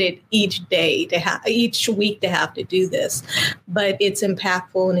committed each week to have to do this. But it's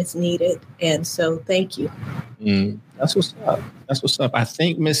impactful and it's needed. And so thank you. That's what's up. I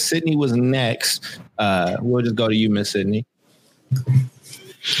think Miss Sydney was next. We'll just go to you, Miss Sydney.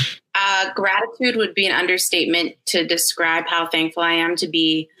 Gratitude would be an understatement to describe how thankful I am to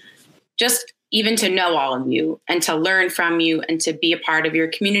be, just even to know all of you and to learn from you and to be a part of your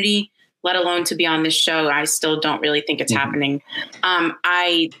community, let alone to be on this show. I still don't really think it's happening.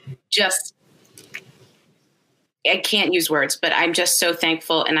 I can't use words, but I'm just so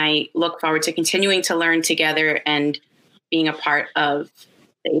thankful. And I look forward to continuing to learn together and being a part of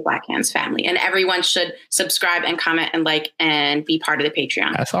the Black Hands family. And everyone should subscribe and comment and like and be part of the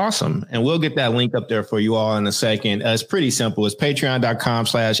Patreon. That's awesome. And we'll get that link up there for you all in a second. It's pretty simple. It's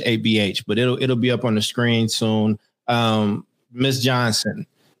patreon.com/ABH, but it'll be up on the screen soon. Ms. Johnson,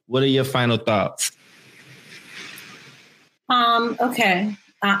 what are your final thoughts? Okay.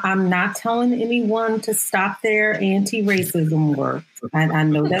 I'm not telling anyone to stop their anti-racism work. I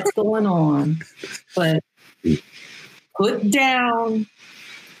know that's going on, but put down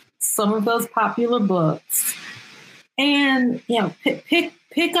some of those popular books and,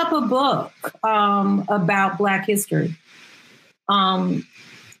 pick up a book about Black history.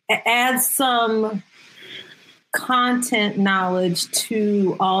 Add some content knowledge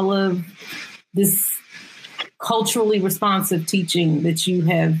to all of this culturally responsive teaching that you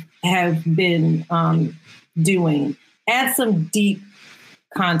have been doing. Add some deep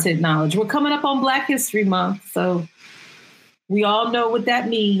content knowledge. We're coming up on Black History Month, so we all know what that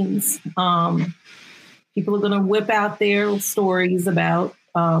means. People are going to whip out their stories about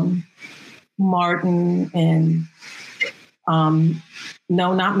Martin and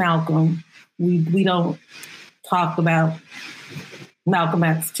no, not Malcolm. We don't talk about Malcolm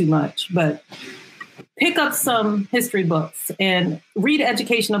X too much, but pick up some history books and read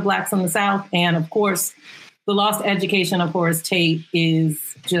Education of Blacks in the South. And of course, The Lost Education of Horace Tate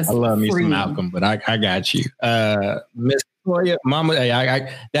is just I love me free. some Malcolm, but I got you. Miss Toya, Mama,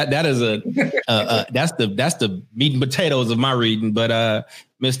 that is that's the meat and potatoes of my reading. But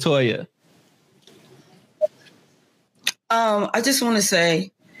Miss Toya. I just want to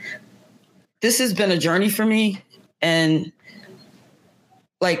say this has been a journey for me. And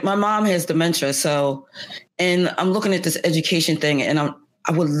like my mom has dementia. So, and I'm looking at this education thing and I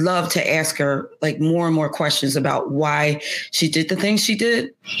would love to ask her like more and more questions about why she did the things she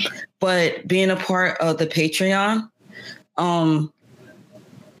did. But being a part of the Patreon,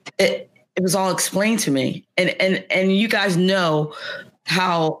 it was all explained to me. And you guys know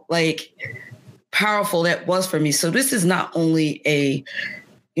how like powerful that was for me. So this is not only a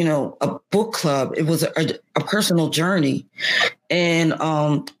book club, it was a personal journey. And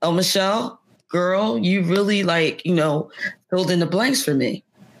Michelle, girl, you really filled in the blanks for me.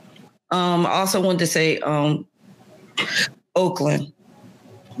 I also wanted to say Oakland,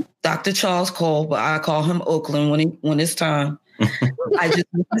 Dr. Charles Cole, but I call him Oakland when it's time. I just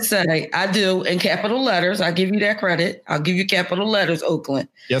want to say I do in capital letters. I give you that credit. I'll give you capital letters, Oakland.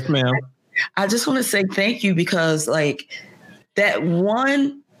 Yes, ma'am. I just want to say thank you because that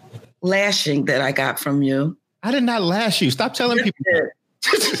one lashing that I got from you. I did not lash you. Stop telling people.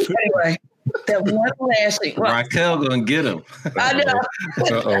 Anyway, that one lashing. Well, Raquel gonna get him. I know.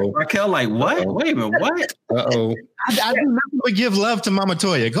 Uh-oh. Raquel, what? Wait a minute, what? Uh-oh. I do nothing but give love to Mama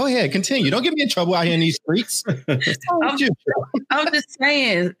Toya. Go ahead, continue. Don't get me in trouble out here in these streets. I'm just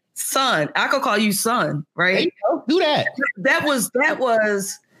saying, son. I could call you son, right? Hey, do that. That was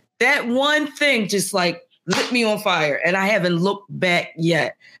that one thing just lit me on fire, and I haven't looked back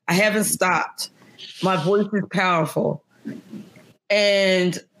yet. I haven't stopped. My voice is powerful,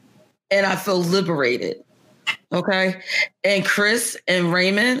 and I feel liberated. Okay, and Chris and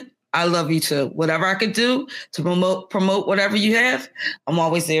Raymond, I love you too. Whatever I could do to promote whatever you have, I'm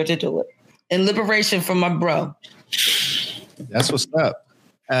always there to do it. And liberation from my bro. That's what's up.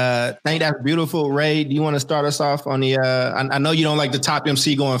 Think that's beautiful. Ray, do you want to start us off on the? I know you don't like the top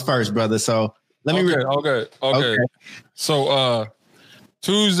MC going first, brother. So let me. Okay. So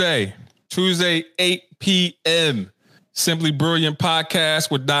Tuesday, 8 p.m. Simply Brilliant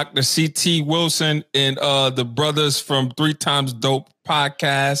podcast with Dr. C.T. Wilson and the brothers from 3 Times Dope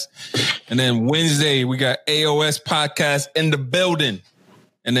podcast. And then Wednesday, we got AOS podcast in the building.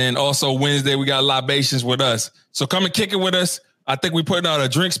 And then also Wednesday, we got Libations with us. So come and kick it with us. I think we putting out a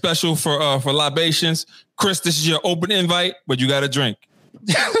drink special for Libations. Chris, this is your open invite, but you got a drink.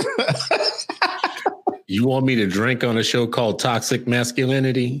 You want me to drink on a show called Toxic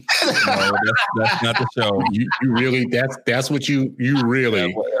Masculinity? No, that's not the show. You really, that's what you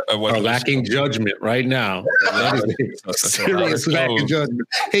really are lacking judgment right now. Serious lack of judgment.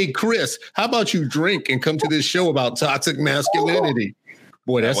 Hey, Chris, how about you drink and come to this show about toxic masculinity?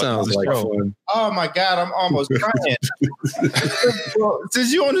 Boy, that sounds like fun. Oh my God, I'm almost crying.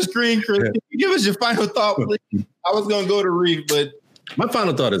 Since you're on the screen, Chris, can you give us your final thought, please? I was going to go to Reeve, but my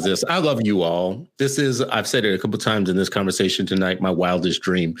final thought is this. I love you all. This is, I've said it a couple of times in this conversation tonight, my wildest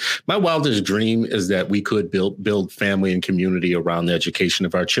dream. My wildest dream is that we could build family and community around the education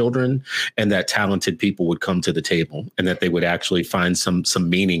of our children, and that talented people would come to the table and that they would actually find some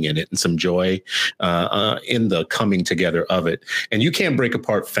meaning in it and some joy in the coming together of it. And you can't break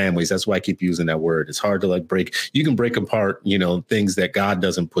apart families. That's why I keep using that word. It's hard to break. You can break apart, things that God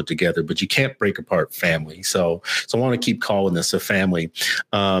doesn't put together, but you can't break apart family. So I want to keep calling this a family.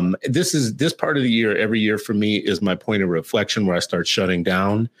 This part of the year, every year for me, is my point of reflection where I start shutting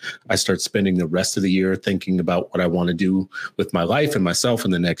down. I start spending the rest of the year thinking about what I want to do with my life and myself in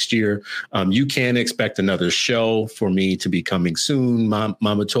the next year. You can expect another show for me to be coming soon,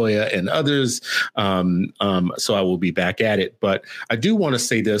 Mama Toya and others. So I will be back at it. But I do want to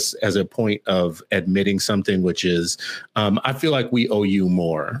say this as a point of admitting something, which is I feel like we owe you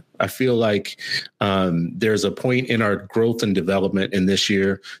more. I feel like there's a point in our growth and development in this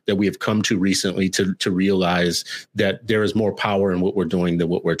year that we have come to recently to realize that there is more power in what we're doing than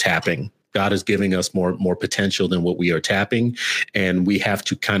what we're tapping. God is giving us more potential than what we are tapping. And we have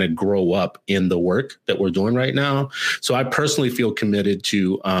to kind of grow up in the work that we're doing right now. So I personally feel committed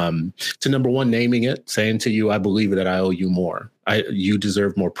to number one, naming it, saying to you, I believe that I owe you more. You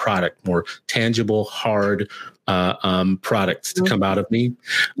deserve more product, more tangible, hard products to come out of me.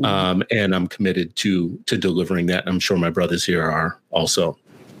 And I'm committed to delivering that. I'm sure my brothers here are also.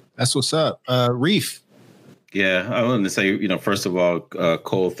 That's what's up. Reef. Yeah, I wanted to say, first of all,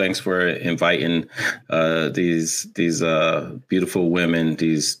 Cole, thanks for inviting these beautiful women,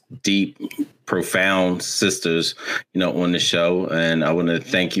 these deep, profound sisters, on the show. And I want to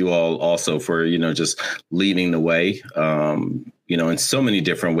thank you all also for, just leading the way, in so many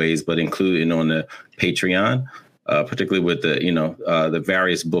different ways, but including on the Patreon, particularly with the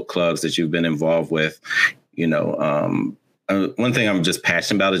various book clubs that you've been involved with, one thing I'm just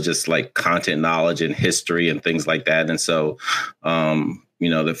passionate about is just like content knowledge and history and things like that. And so,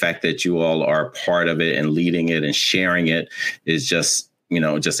 the fact that you all are part of it and leading it and sharing it is just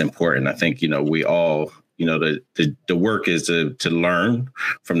important. I think, we all, the work is to learn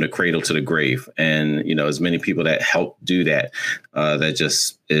from the cradle to the grave. And, as many people that help do that, that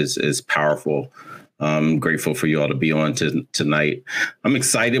just is powerful. I'm grateful for you all to be on tonight. I'm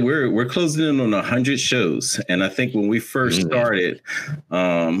excited. We're closing in on 100 shows. And I think when we first started,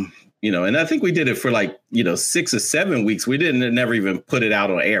 and I think we did it for 6 or 7 weeks. We never even put it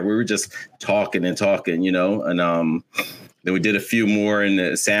out on air. We were just talking, and then we did a few more and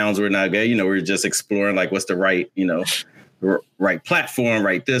the sounds were not good. We were just exploring what's the right, right platform,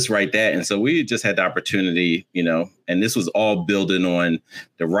 right this, right that. And so we just had the opportunity, and this was all building on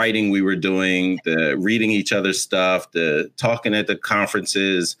the writing we were doing, the reading each other's stuff, the talking at the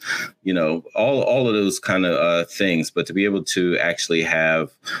conferences, all of those kind of things. But to be able to actually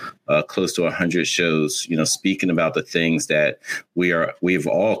have close to 100 shows, speaking about the things that we've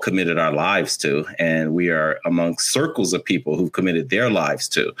all committed our lives to, and we are amongst circles of people who've committed their lives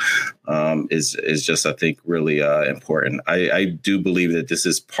to, is just, I think, really important. I do believe that this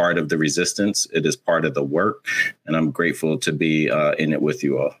is part of the resistance. It is part of the work, and I'm grateful to be in it with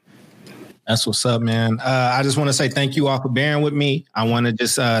you all. That's what's up, man. I just want to say thank you all for bearing with me. I want to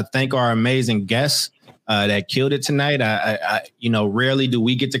just thank our amazing guests that killed it tonight. I rarely do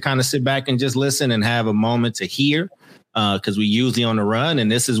we get to kind of sit back and just listen and have a moment to hear, because we usually on the run. And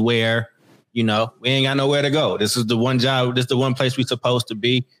this is where, we ain't got nowhere to go. This is the one job. This is the one place we're supposed to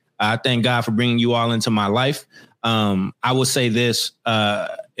be. I thank God for bringing you all into my life. I will say this,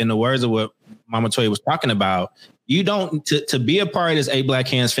 in the words of what Mama Toya was talking about, you don't, to be a part of this A Black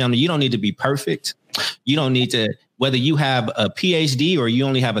Hands family, you don't need to be perfect. You don't need to, whether you have a PhD or you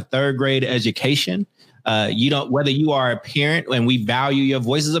only have a 3rd grade education, whether you are a parent and we value your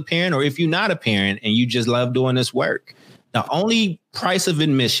voice as a parent, or if you're not a parent and you just love doing this work, the only price of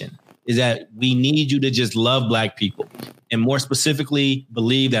admission is that we need you to just love Black people, and more specifically,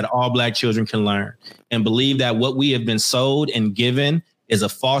 believe that all Black children can learn, and believe that what we have been sold and given is a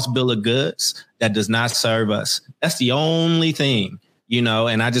false bill of goods that does not serve us. That's the only thing,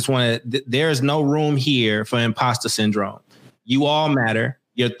 and I just want to, there's no room here for imposter syndrome. You all matter.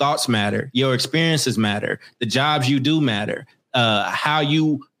 Your thoughts matter. Your experiences matter. The jobs you do matter. How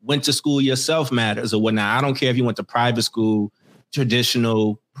you went to school yourself matters or whatnot. I don't care if you went to private school,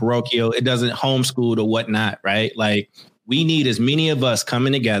 traditional, parochial, it doesn't, homeschooled or whatnot, right? We need as many of us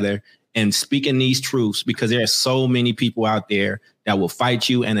coming together and speaking these truths, because there are so many people out there that will fight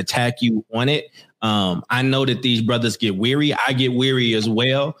you and attack you on it. I know that these brothers get weary. I get weary as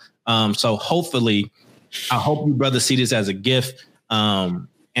well. So hopefully, I hope you brothers see this as a gift.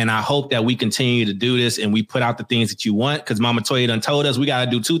 And I hope that we continue to do this and we put out the things that you want, because Mama Toya done told us we got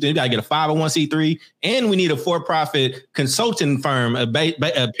to do 2 things. We got to get a 501c3 and we need a for-profit consulting firm,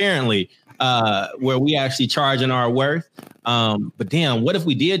 apparently, where we actually charging our worth. But damn, what if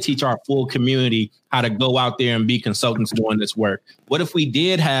we did teach our full community how to go out there and be consultants doing this work? What if we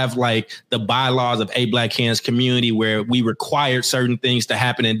did have the bylaws of A Black Hands community where we required certain things to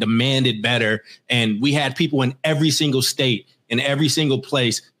happen and demanded better, and we had people in every single state, in every single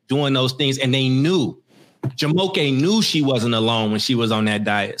place doing those things, and they knew. Jamoke knew she wasn't alone when she was on that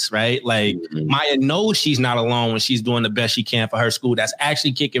dais, right? Maya knows she's not alone when she's doing the best she can for her school. That's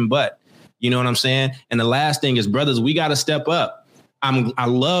actually kicking butt. You know what I'm saying? And the last thing is, brothers, we got to step up. I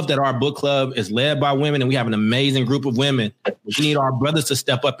love that our book club is led by women and we have an amazing group of women. We need our brothers to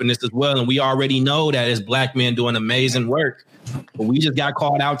step up in this as well. And we already know that as Black men doing amazing work, but we just got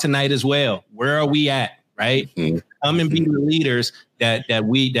called out tonight as well. Where are we at? Right? Come and be the leaders that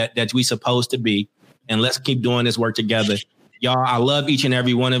we supposed to be. And let's keep doing this work together. Y'all, I love each and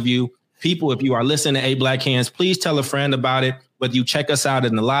every one of you. People, if you are listening to A Black Hands, please tell a friend about it. whether you check us out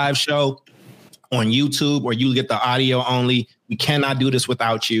in the live show on YouTube or you get the audio only, we cannot do this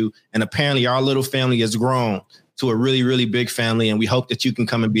without you. And apparently our little family has grown to a really, really big family. And we hope that you can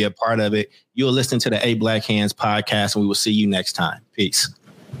come and be a part of it. You'll listen to the 8 Black Hands podcast, and we will see you next time. Peace.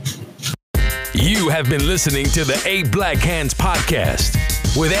 You have been listening to the 8 Black Hands podcast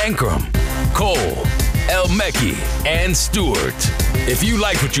with Ankrum, Cole, El Mekki, and Stewart. If you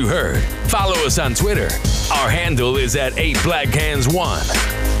like what you heard, follow us on Twitter. Our handle is at 8 Black Hands 1.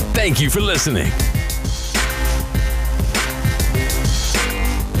 Thank you for listening.